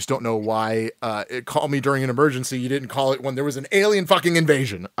 I just don't know why it called me during an emergency. You didn't call it when there was an alien fucking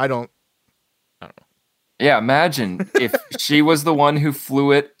invasion. I don't know. Yeah, imagine if she was the one who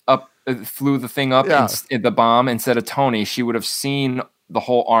flew the thing up in the bomb instead of Tony. She would have seen the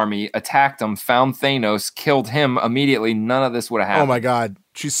whole army, attacked him, found Thanos, killed him immediately. None of this would have happened. Oh my God,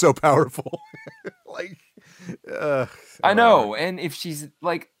 she's so powerful. Like, I know. And if she's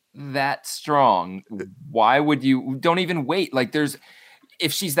like that strong, why would you? Don't even wait. Like,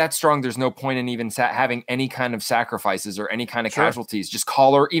 if she's that strong, there's no point in even having any kind of sacrifices or any kind of casualties. Just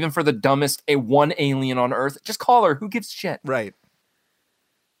call her, even for the dumbest one alien on Earth. Just call her. Who gives a shit? Right.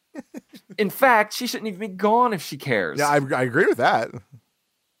 In fact, she shouldn't even be gone if she cares. Yeah, I agree with that.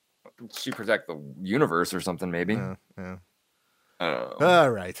 She protect the universe or something, maybe. Yeah. All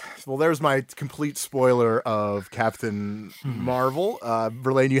right. Well, there's my complete spoiler of Captain Marvel.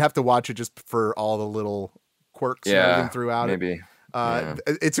 Verlaine, you have to watch it just for all the little quirks and everything throughout maybe.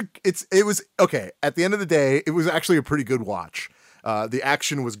 It was okay. At the end of the day, it was actually a pretty good watch. The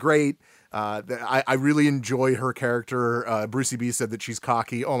action was great. I really enjoy her character. Brucey B said that she's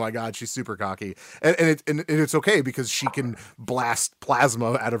cocky. Oh my God, she's super cocky. And it's okay because she can blast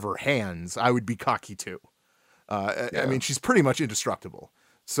plasma out of her hands. I would be cocky too. I mean, she's pretty much indestructible.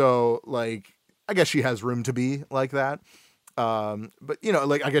 So, like, I guess she has room to be like that. But, you know,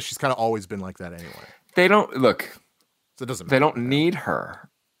 like, I guess she's kind of always been like that anyway. They don't, look. So it doesn't matter. They don't need her.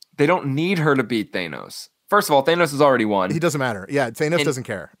 They don't need her to beat Thanos. First of all, Thanos has already won. He doesn't matter. Yeah, Thanos doesn't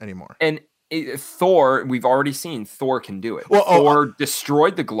care anymore. And Thor, we've already seen Thor can do it. Well, Thor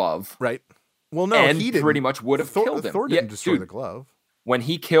destroyed the glove. Right. Well, no, and he didn't. Pretty much would have killed him. Thor didn't destroy the glove. When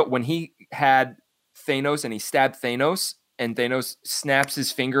he had Thanos and he stabbed Thanos and Thanos snaps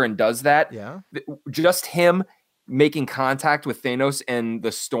his finger and does that. Yeah. Just him making contact with Thanos and the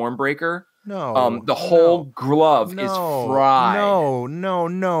Stormbreaker. No. The whole glove is fried.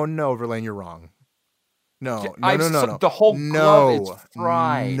 No, Verlaine, you're wrong. No. The whole glove is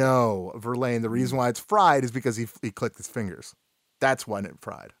fried. No, Verlaine, the reason why it's fried is because he clicked his fingers. That's when it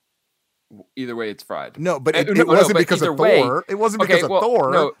fried. Either way, it's fried. No, but it wasn't because of Thor. It wasn't because of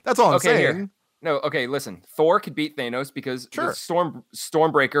Thor. No, that's all I'm saying. Here. No, okay, listen. Thor could beat Thanos because the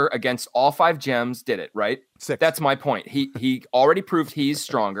Stormbreaker against all 5 gems did it, right? 6. That's my point. He already proved he's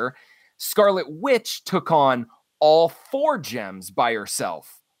stronger. Scarlet Witch took on all 4 gems by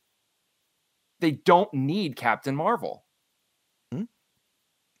herself. They don't need Captain Marvel.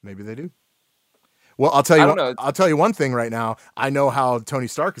 Maybe they do. Well, I'll tell you. I'll tell you one thing right now. I know how Tony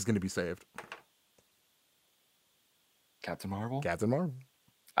Stark is going to be saved. Captain Marvel.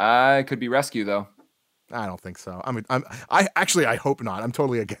 I could be rescue though. I don't think so. I hope not. I'm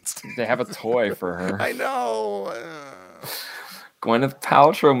totally against it. They have a toy for her. I know. Gwyneth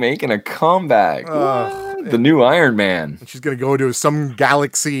Paltrow making a comeback. The new Iron Man. She's gonna go to some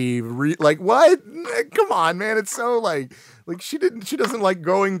galaxy. Like what? Come on, man. It's so like she doesn't like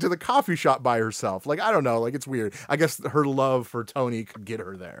going to the coffee shop by herself. Like, I don't know. Like, it's weird. I guess her love for Tony could get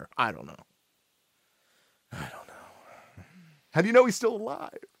her there. I don't know. How do you know he's still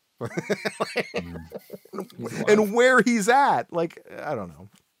alive? And where he's at? Like, I don't know.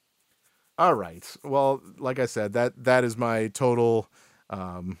 All right. Well, like I said, that is my total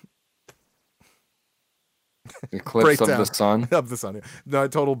eclipse of the sun. Of the sun. The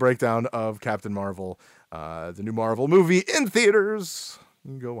total breakdown of Captain Marvel, the new Marvel movie in theaters.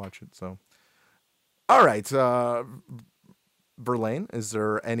 You can go watch it. So, all right. Verlaine, is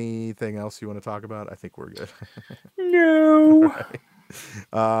there anything else you want to talk about? I think we're good. No.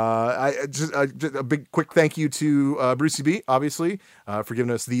 I just a big quick thank you to Brucey B, obviously, for giving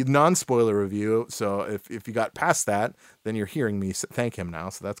us the non-spoiler review. So if you got past that, then you're hearing me thank him now.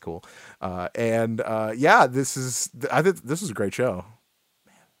 So that's cool. I think this is a great show.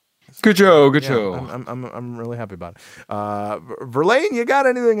 Good show. I'm really happy about it. Verlaine, you got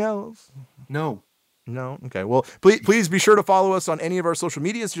anything else? No. Okay. Well, please be sure to follow us on any of our social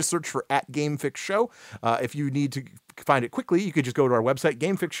medias. Just search for @GameFixShow. If you need to find it quickly, you could just go to our website,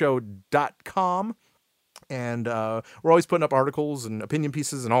 GameFixShow.com. And we're always putting up articles and opinion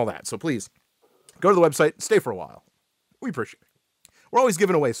pieces and all that. So please go to the website, stay for a while. We appreciate it. We're always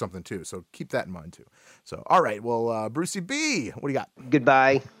giving away something too, so keep that in mind too. So, all right. Well, Brucey B, what do you got?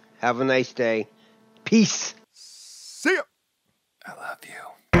 Goodbye. Have a nice day. Peace. See ya. I love you.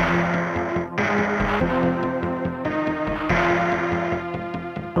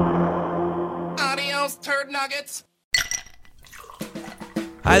 Adios, turd nuggets.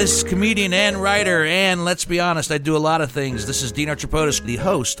 Hi, this is comedian and writer, and let's be honest, I do a lot of things. This is Dino Tripodis, the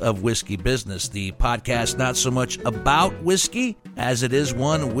host of Whiskey Business, the podcast not so much about whiskey as it is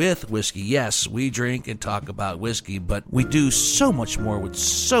one with whiskey. Yes, we drink and talk about whiskey, but we do so much more with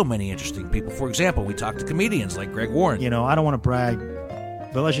so many interesting people. For example, we talk to comedians like Greg Warren. You know, I don't want to brag,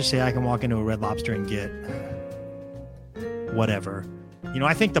 but let's just say I can walk into a Red Lobster and get whatever. You know,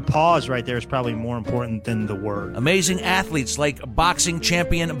 I think the pause right there is probably more important than the word. Amazing athletes like boxing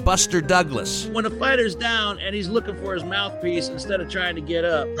champion Buster Douglas. When a fighter's down and he's looking for his mouthpiece instead of trying to get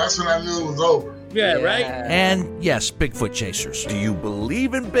up. That's when I knew it was over. Yeah, right? And yes, Bigfoot chasers. Do you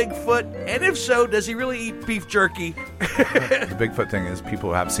believe in Bigfoot? And if so, does he really eat beef jerky? The Bigfoot thing is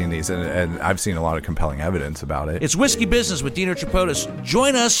people have seen these, and I've seen a lot of compelling evidence about it. It's Whiskey Business with Dino Tripodis.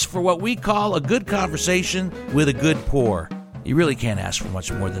 Join us for what we call a good conversation with a good pour. You really can't ask for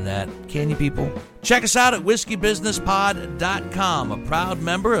much more than that, can you, people? Check us out at whiskeybusinesspod.com, a proud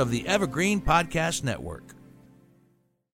member of the Evergreen Podcast Network.